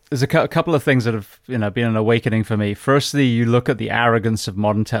at, there's a couple of things that have, you know, been an awakening for me. Firstly, you look at the arrogance of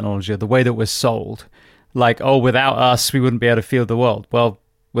modern technology, the way that we're sold. Like, oh, without us, we wouldn't be able to feel the world. Well,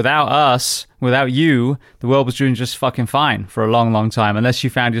 without us, without you, the world was doing just fucking fine for a long, long time. Unless you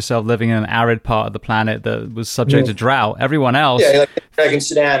found yourself living in an arid part of the planet that was subject to drought. Everyone else... Yeah, like in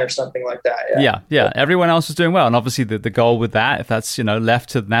Sudan or something like that. Yeah. Everyone else was doing well. And obviously the goal with that, if that's, you know,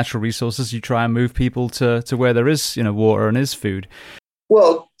 left to natural resources, you try and move people to where there is, you know, water and is food.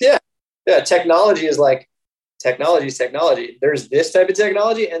 Well, yeah. Technology is like, technology is technology. There's this type of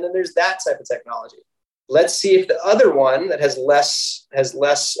technology, and then there's that type of technology. Let's see if the other one that has less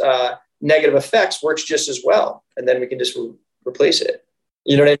negative effects works just as well, and then we can just replace it.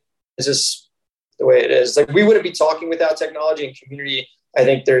 You know what I mean? It's just the way it is. Like, we wouldn't be talking without technology and community. I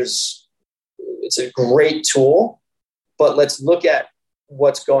think it's a great tool, but let's look at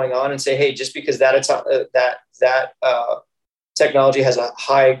what's going on and say, hey, just because that technology has a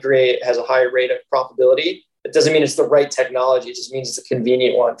high rate of profitability, it doesn't mean it's the right technology. It just means it's a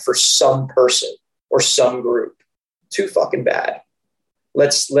convenient one for some person or some group. Too fucking bad.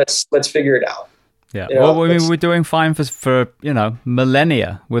 Let's figure it out. Yeah. You know, well, I mean, we're doing fine for you know,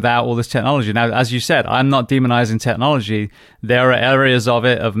 millennia without all this technology. Now, as you said, I'm not demonizing technology. There are areas of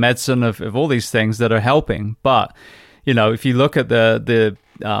it, of medicine, of all these things that are helping. But, you know, if you look at the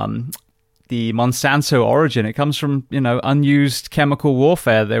Monsanto origin, it comes from, you know, unused chemical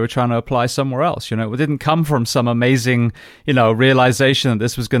warfare they were trying to apply somewhere else. You know, it didn't come from some amazing, you know, realization that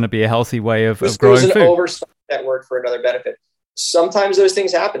this was going to be a healthy way of growing food. It was an oversight that worked for another benefit. Sometimes those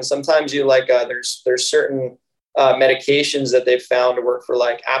things happen. Sometimes you like, there's certain medications that they've found to work for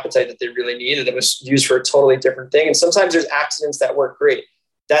like appetite that they really needed. It was used for a totally different thing. And sometimes there's accidents that work great.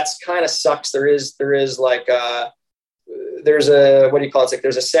 that's kind of sucks. There's like, there's a, what do you call it? It's like,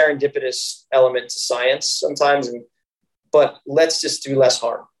 there's a serendipitous element to science sometimes. But let's just do less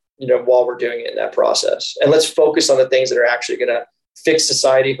harm, while we're doing it in that process. And let's focus on the things that are actually going to fix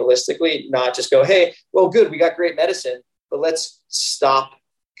society holistically, not just go, hey, well, good, we got great medicine, but let's stop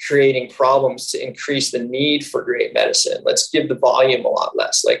creating problems to increase the need for great medicine. Let's give the volume a lot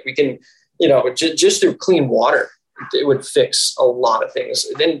less. Like we can, just through clean water, it would fix a lot of things.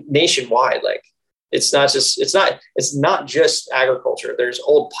 Then nationwide, like it's not just agriculture. There's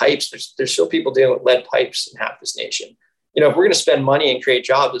old pipes. There's still people dealing with lead pipes in half this nation. If we're going to spend money and create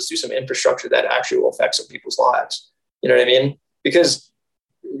jobs, let's do some infrastructure that actually will affect some people's lives. You know what I mean? Because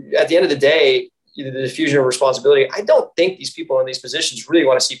at the end of the day, the diffusion of responsibility, I don't think these people in these positions really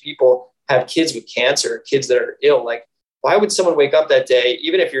want to see people have kids with cancer, kids that are ill. Like, why would someone wake up that day,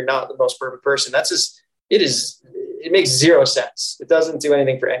 even if you're not the most perfect person? It makes zero sense. It doesn't do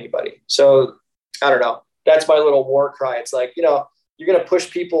anything for anybody. So I don't know. That's my little war cry. It's like, you're going to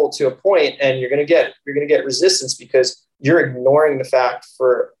push people to a point and you're going to get resistance because you're ignoring the fact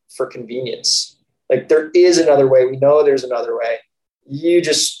for convenience. Like there is another way. We know there's another way. You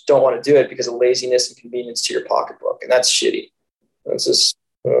just don't want to do it because of laziness and convenience to your pocketbook. And that's shitty. That's just,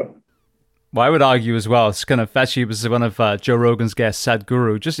 Well, I would argue as well. It's kind of actually was one of Joe Rogan's guests,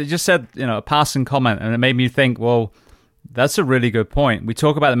 Sadhguru. It just said, a passing comment, and it made me think, well, that's a really good point. We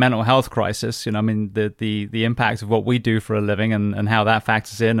talk about the mental health crisis, the impact of what we do for a living and how that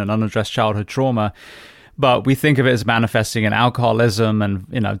factors in and unaddressed childhood trauma. But we think of it as manifesting in alcoholism and,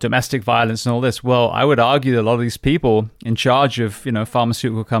 domestic violence and all this. Well, I would argue that a lot of these people in charge of,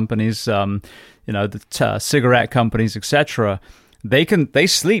 pharmaceutical companies, cigarette companies, etc., they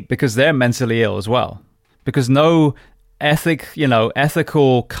sleep because they're mentally ill as well. Because no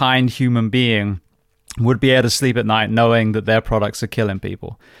ethical, kind human being would be able to sleep at night knowing that their products are killing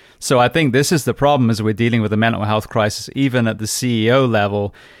people. So I think this is the problem as we're dealing with a mental health crisis, even at the CEO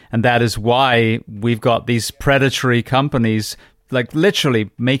level. And that is why we've got these predatory companies like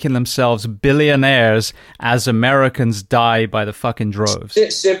literally making themselves billionaires as Americans die by the fucking droves.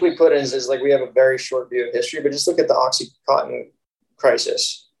 Simply put, is like we have a very short view of history, but just look at the Oxycontin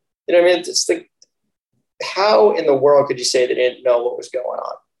crisis. It's like, how in the world could you say they didn't know what was going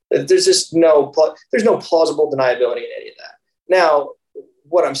on? There's just no plausible deniability in any of that. Now,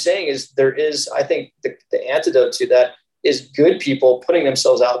 what I'm saying is I think the antidote to that is good people putting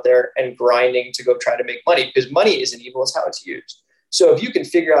themselves out there and grinding to go try to make money, because money isn't evil, it's how it's used. So if you can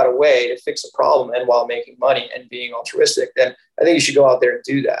figure out a way to fix a problem and while making money and being altruistic, then I think you should go out there and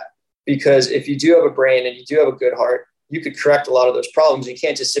do that. Because if you do have a brain and you do have a good heart, you could correct a lot of those problems. You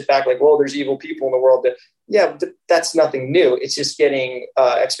can't just sit back like, well, there's evil people in the world. That's nothing new. It's just getting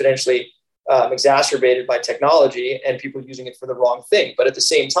exponentially exacerbated by technology and people using it for the wrong thing. But at the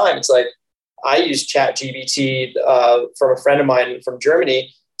same time, it's like, I use ChatGPT from a friend of mine from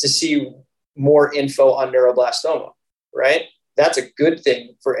Germany to see more info on neuroblastoma, right? That's a good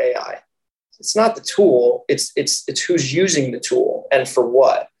thing for AI. It's not the tool. It's who's using the tool and for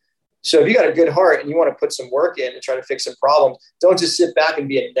what. So if you got a good heart and you want to put some work in and try to fix some problems, don't just sit back and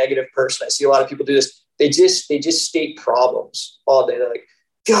be a negative person. I see a lot of people do this. They just state problems all day. They're like,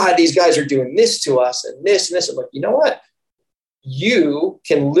 God, these guys are doing this to us and this and this. I'm like, you know what? You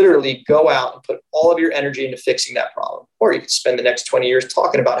can literally go out and put all of your energy into fixing that problem. Or you could spend the next 20 years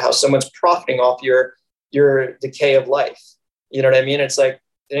talking about how someone's profiting off your decay of life. You know what I mean? It's like,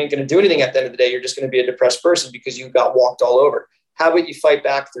 it ain't going to do anything at the end of the day. You're just going to be a depressed person because you got walked all over. How about you fight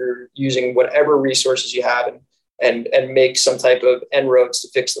back through using whatever resources you have and make some type of inroads to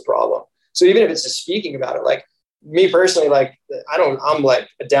fix the problem? So even if it's just speaking about it, like me personally, like I'm like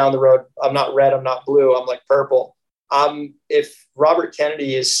down the road. I'm not red. I'm not blue. I'm like purple. If Robert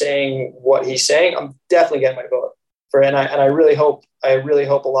Kennedy is saying what he's saying, I'm definitely getting my vote for it. And I really hope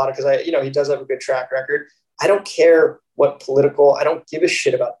a lot of, because he does have a good track record. I don't care what political, I don't give a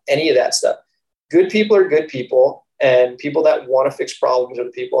shit about any of that stuff. Good people are good people, and people that want to fix problems are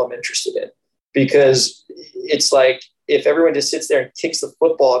the people I'm interested in. Because it's like, if everyone just sits there and kicks the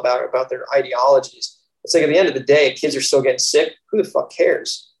football about their ideologies, it's like at the end of the day, kids are still getting sick. Who the fuck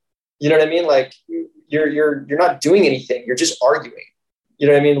cares? You know what I mean? Like you're not doing anything. You're just arguing. You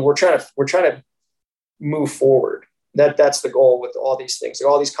know what I mean? We're trying to move forward. That's the goal with all these things, like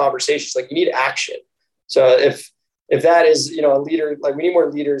all these conversations. Like you need action. So if that is, a leader, like we need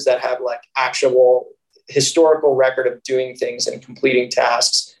more leaders that have like actual historical record of doing things and completing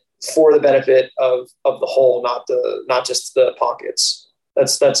tasks for the benefit of the whole, not just the pockets.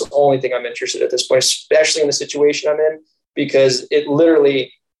 That's the only thing I'm interested in at this point, especially in the situation I'm in, because it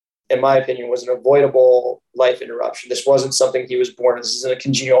literally, in my opinion, was an avoidable life interruption. This wasn't something he was born. This isn't a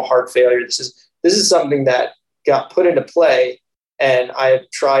congenital heart failure. This is something that got put into play, and I have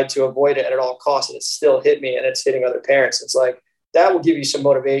tried to avoid it at all costs, and it still hit me, and it's hitting other parents. It's like, that will give you some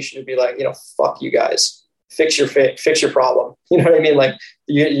motivation to be like, fuck you guys, fix your problem. You know what I mean? Like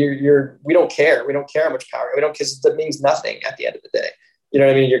we don't care. We don't care how much power we don't, because that means nothing at the end of the day. You know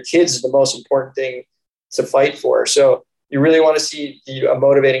what I mean? Your kids is the most important thing to fight for. So you really want to see a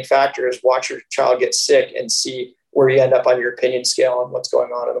motivating factor is watch your child get sick and see where you end up on your opinion scale on what's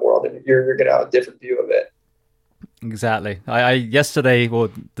going on in the world. And you're going to have a different view of it. Exactly. I yesterday, or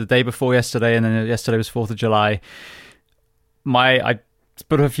the day before yesterday, and then yesterday was 4th of July, I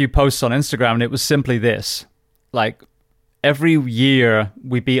put a few posts on Instagram, and it was simply this. Like, every year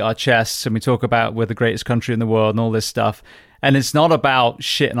we beat our chests and we talk about we're the greatest country in the world and all this stuff. And it's not about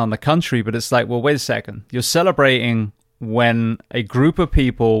shitting on the country, but it's like, well, wait a second. You're celebrating when a group of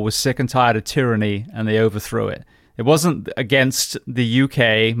people was sick and tired of tyranny and they overthrew it. It wasn't against the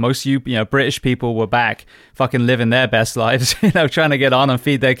UK. Most British people were back fucking living their best lives, trying to get on and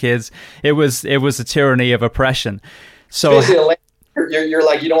feed their kids. It was a tyranny of oppression. So you're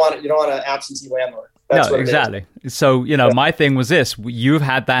like, you don't want an absentee landlord. That's no, exactly. So, my thing was this: you've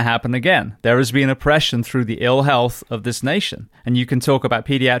had that happen again. There has been oppression through the ill health of this nation, and you can talk about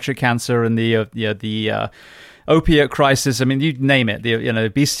pediatric cancer and the opiate crisis. I mean, you name it. The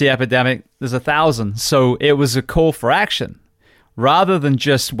obesity epidemic. There's 1,000. So it was a call for action, rather than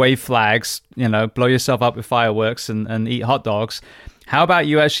just wave flags. Blow yourself up with fireworks and eat hot dogs. How about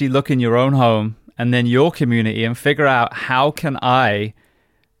you actually look in your own home and then your community and figure out, how can I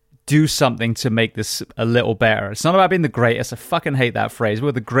do something to make this a little better? It's not about being the greatest. I fucking hate that phrase.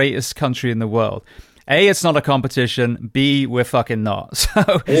 We're the greatest country in the world. A, it's not a competition. B, we're fucking not.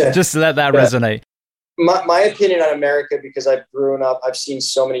 So just let that resonate. My opinion on America, because I've grown up, I've seen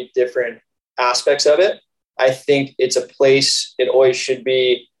so many different aspects of it. I think it's a place, it always should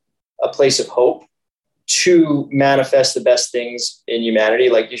be a place of hope to manifest the best things in humanity.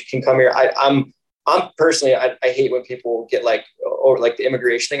 Like, you can come here. I'm personally, I hate when people get like the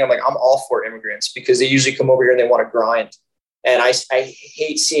immigration thing. I'm like, I'm all for immigrants, because they usually come over here and they want to grind. And I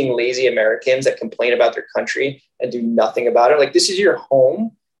hate seeing lazy Americans that complain about their country and do nothing about it. Like, this is your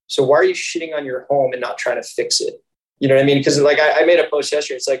home. So why are you shitting on your home and not trying to fix it? You know what I mean? Because like I made a post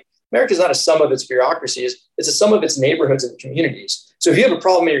yesterday. It's like, America is not a sum of its bureaucracies. It's a sum of its neighborhoods and communities. So if you have a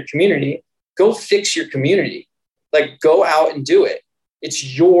problem in your community, go fix your community. Like, go out and do it.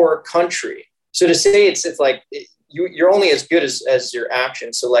 It's your country. So to say it's like you're only as good as your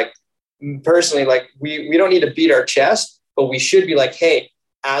actions. So like, personally, like we don't need to beat our chest, but we should be like, hey,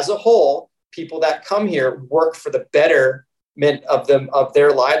 as a whole, people that come here work for the betterment of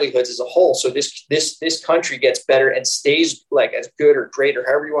their livelihoods as a whole. So this country gets better and stays like as good or great, or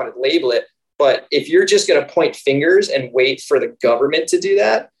however you want to label it. But if you're just going to point fingers and wait for the government to do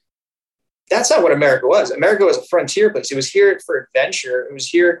that, that's not what America was. America was a frontier place. It was here for adventure. It was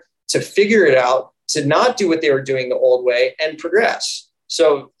here to figure it out, to not do what they were doing the old way and progress.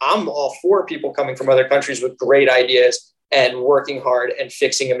 So I'm all for people coming from other countries with great ideas and working hard and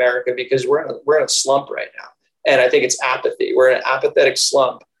fixing America, because we're in a slump right now. And I think it's apathy. We're in an apathetic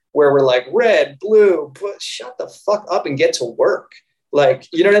slump where we're like, red, blue, but shut the fuck up and get to work. Like,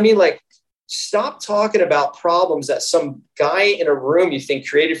 you know what I mean? Like, stop talking about problems that some guy in a room you think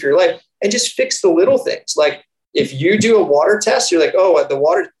created for your life, and just fix the little things. Like, if you do a water test, you're like,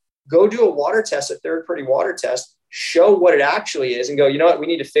 go do a water test, a third-party water test, show what it actually is, and go, you know what, we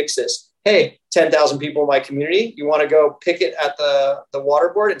need to fix this. Hey, 10,000 people in my community, you want to go picket at the water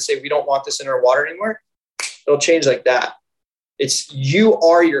board and say, we don't want this in our water anymore? It'll change like that. You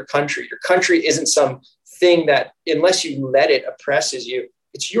are your country. Your country isn't some thing that, unless you let it, oppresses you.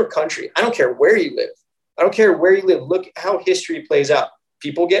 It's your country. I don't care where you live. Look how history plays out.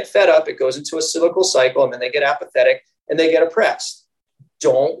 People get fed up. It goes into a cyclical cycle, and then they get apathetic and they get oppressed.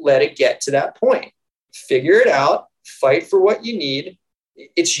 Don't let it get to that point. Figure it out. Fight for what you need.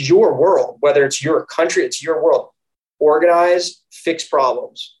 It's your world, whether it's your country, it's your world. Organize, fix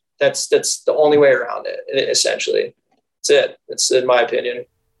problems. That's the only way around it, essentially. That's it. That's in my opinion.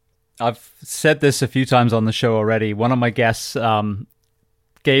 I've said this a few times on the show already. One of my guests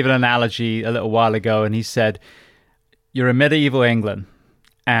gave an analogy a little while ago, and he said, you're in medieval England,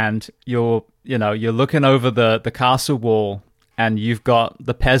 and you're looking over the castle wall, and you've got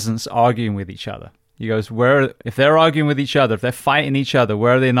the peasants arguing with each other. He goes, if they're arguing with each other, if they're fighting each other,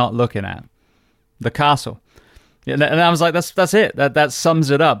 where are they not looking at? The castle. And I was like, that's it. That sums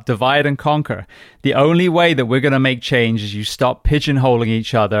it up. Divide and conquer. The only way that we're going to make change is you stop pigeonholing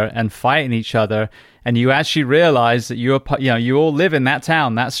each other and fighting each other and you actually realize that you all live in that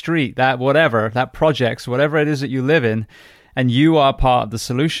town, that street, that whatever, that projects, whatever it is that you live in, and you are part of the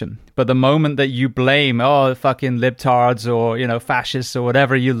solution. But the moment that you blame, fucking libtards or, fascists or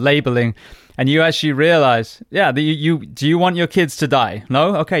whatever you're labeling, and you actually realize, do you want your kids to die?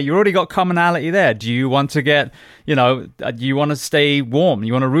 No? Okay, you already got commonality there. Do you want to get, do you want to stay warm?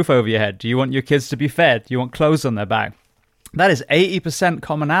 You want a roof over your head? Do you want your kids to be fed? Do you want clothes on their back? That is 80%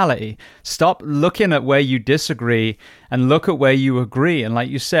 commonality. Stop looking at where you disagree and look at where you agree. And like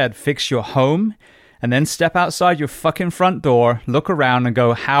you said, fix your home and then step outside your fucking front door, look around and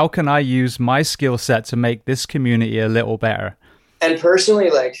go, how can I use my skill set to make this community a little better? And personally,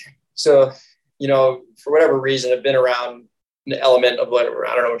 for whatever reason, I've been around an element of whatever,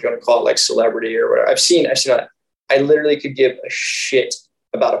 I don't know what you want to call it, like celebrity or whatever. I've seen that. I literally could give a shit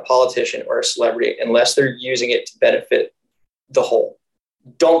about a politician or a celebrity unless they're using it to benefit the whole.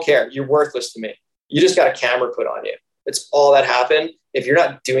 Don't care. You're worthless to me. You just got a camera put on you. It's all that happened. If you're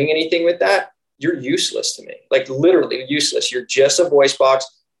not doing anything with that, you're useless to me. Like literally useless. You're just a voice box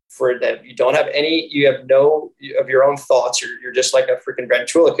for that. You don't have any, you have no of your own thoughts. You're just like a freaking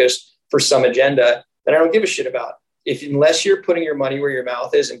ventriloquist for some agenda that I don't give a shit about. Unless you're putting your money where your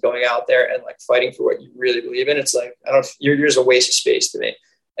mouth is and going out there and like fighting for what you really believe in, it's like, you're just a waste of space to me.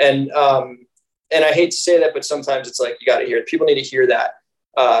 And I hate to say that, but sometimes it's like, you got to hear it. People need to hear that.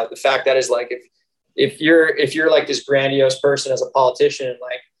 The fact that is like, if you're like this grandiose person as a politician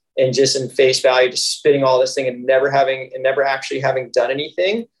and just in face value, just spitting all this thing and never actually having done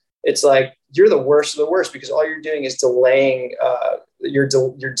anything, it's like, you're the worst of the worst because all you're doing is delaying, you're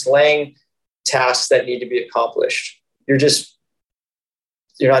delaying tasks that need to be accomplished. You're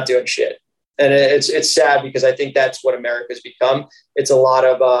not doing shit. And it's sad because I think that's what America's become. It's a lot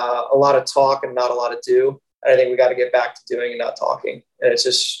of talk and not a lot of do. And I think we got to get back to doing and not talking. And it's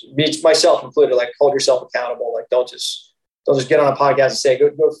just myself included. Like, hold yourself accountable. Like, don't just get on a podcast and say,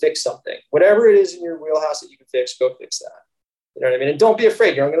 go fix something. Whatever it is in your wheelhouse that you can fix, go fix that. You know what I mean? And don't be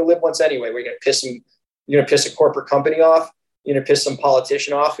afraid. You're only going to live once anyway. You're going to piss a corporate company off. You're going to piss some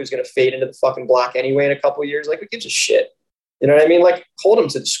politician off who's going to fade into the fucking black anyway in a couple of years. Like, who gives a shit? You know what I mean? Like, hold them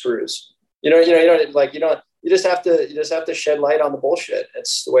to the screws. You just have to shed light on the bullshit.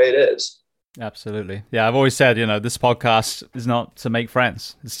 It's the way it is. Absolutely. Yeah. I've always said, this podcast is not to make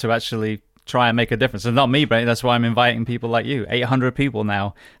friends. It's to actually try and make a difference. And not me, but that's why I'm inviting people like you. 800 people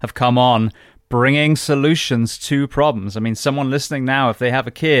now have come on bringing solutions to problems. I mean, someone listening now, if they have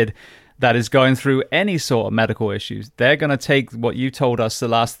a kid that is going through any sort of medical issues, they're going to take what you told us the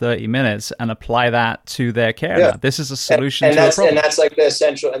last 30 minutes and apply that to their care. Yeah. Now, this is a solution to a problem. And that's like the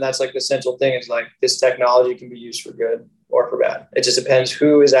essential thing is like, this technology can be used for good or for bad. It just depends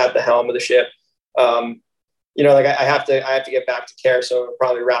who is at the helm of the ship. I have to get back to care. So I'll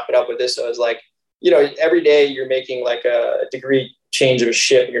probably wrap it up with this. So it's like, every day you're making like a degree change of a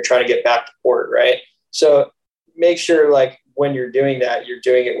ship and you're trying to get back to port. Right. So make sure like, when you're doing that, you're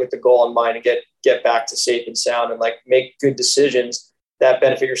doing it with the goal in mind to get back to safe and sound and like make good decisions that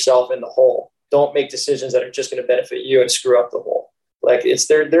benefit yourself and the whole. Don't make decisions that are just going to benefit you and screw up the whole. Like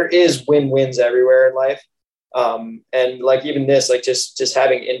there is win-wins everywhere in life. And like even this, like just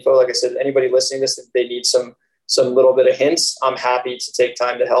having info, like I said, anybody listening to this, if they need some little bit of hints, I'm happy to take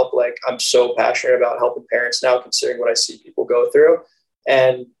time to help. Like I'm so passionate about helping parents now, considering what I see people go through,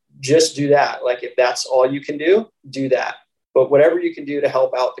 and just do that. Like if that's all you can do that. But whatever you can do to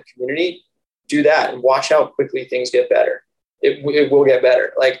help out the community, do that and watch how quickly things get better. It will get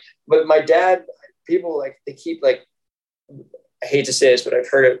better. Like, but my dad, people like, they keep like, I hate to say this, but I've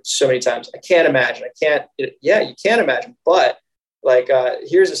heard it so many times. I can't imagine. You can't imagine. But like,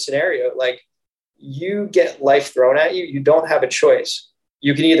 here's a scenario. Like you get life thrown at you. You don't have a choice.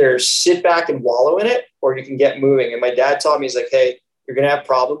 You can either sit back and wallow in it or you can get moving. And my dad taught me, he's like, hey, you're going to have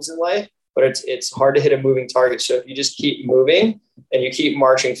problems in life, but it's hard to hit a moving target. So if you just keep moving and you keep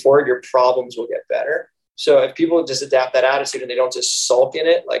marching forward, your problems will get better. So if people just adapt that attitude and they don't just sulk in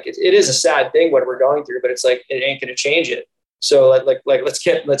it, like it is a sad thing what we're going through, but it's like, it ain't going to change it. So like, let's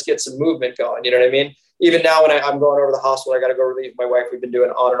get some movement going. You know what I mean? Even now when I'm going over to the hospital, I got to go relieve my wife. We've been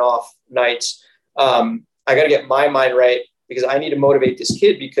doing on and off nights. I got to get my mind right because I need to motivate this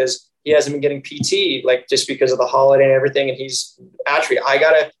kid because he hasn't been getting PT, like just because of the holiday and everything. And he's actually, I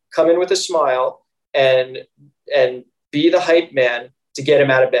got to come in with a smile and be the hype man to get him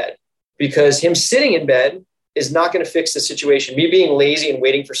out of bed, because him sitting in bed is not going to fix the situation. Me being lazy and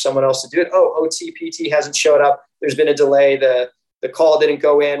waiting for someone else to do it. Oh, OT, PT hasn't showed up. There's been a delay. The call didn't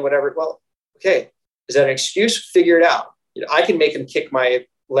go in, whatever. Well, okay. Is that an excuse? Figure it out. I can make him kick my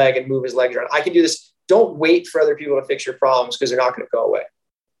leg and move his legs around. I can do this. Don't wait for other people to fix your problems because they're not going to go away.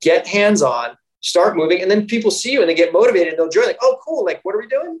 Get hands-on, start moving. And then people see you and they get motivated and they'll join, like, oh, cool. Like, what are we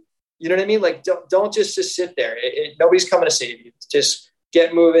doing? You know what I mean? Like, don't just sit there. Nobody's coming to save you. Just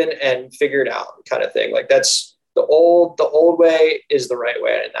get moving and figure it out, kind of thing. Like, that's the old way is the right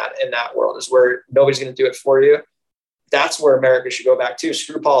way. In that world is where nobody's going to do it for you. That's where America should go back to.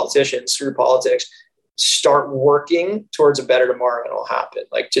 Screw politicians, screw politics. Start working towards a better tomorrow and it'll happen.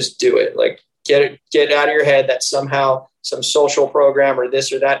 Like, just do it. Like, get out of your head that somehow some social program or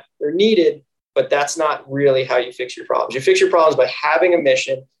this or that, they're needed, but that's not really how you fix your problems. You fix your problems by having a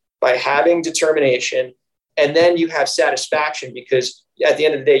mission, by having determination, and then you have satisfaction because at the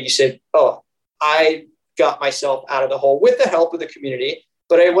end of the day, you said, oh, I got myself out of the hole with the help of the community,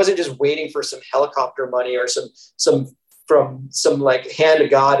 but I wasn't just waiting for some helicopter money or some like hand of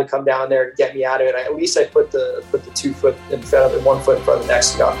God to come down there and get me out of it. At least I put the 2 foot in front of it, 1 foot in front of the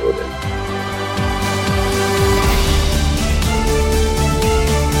next and got moving.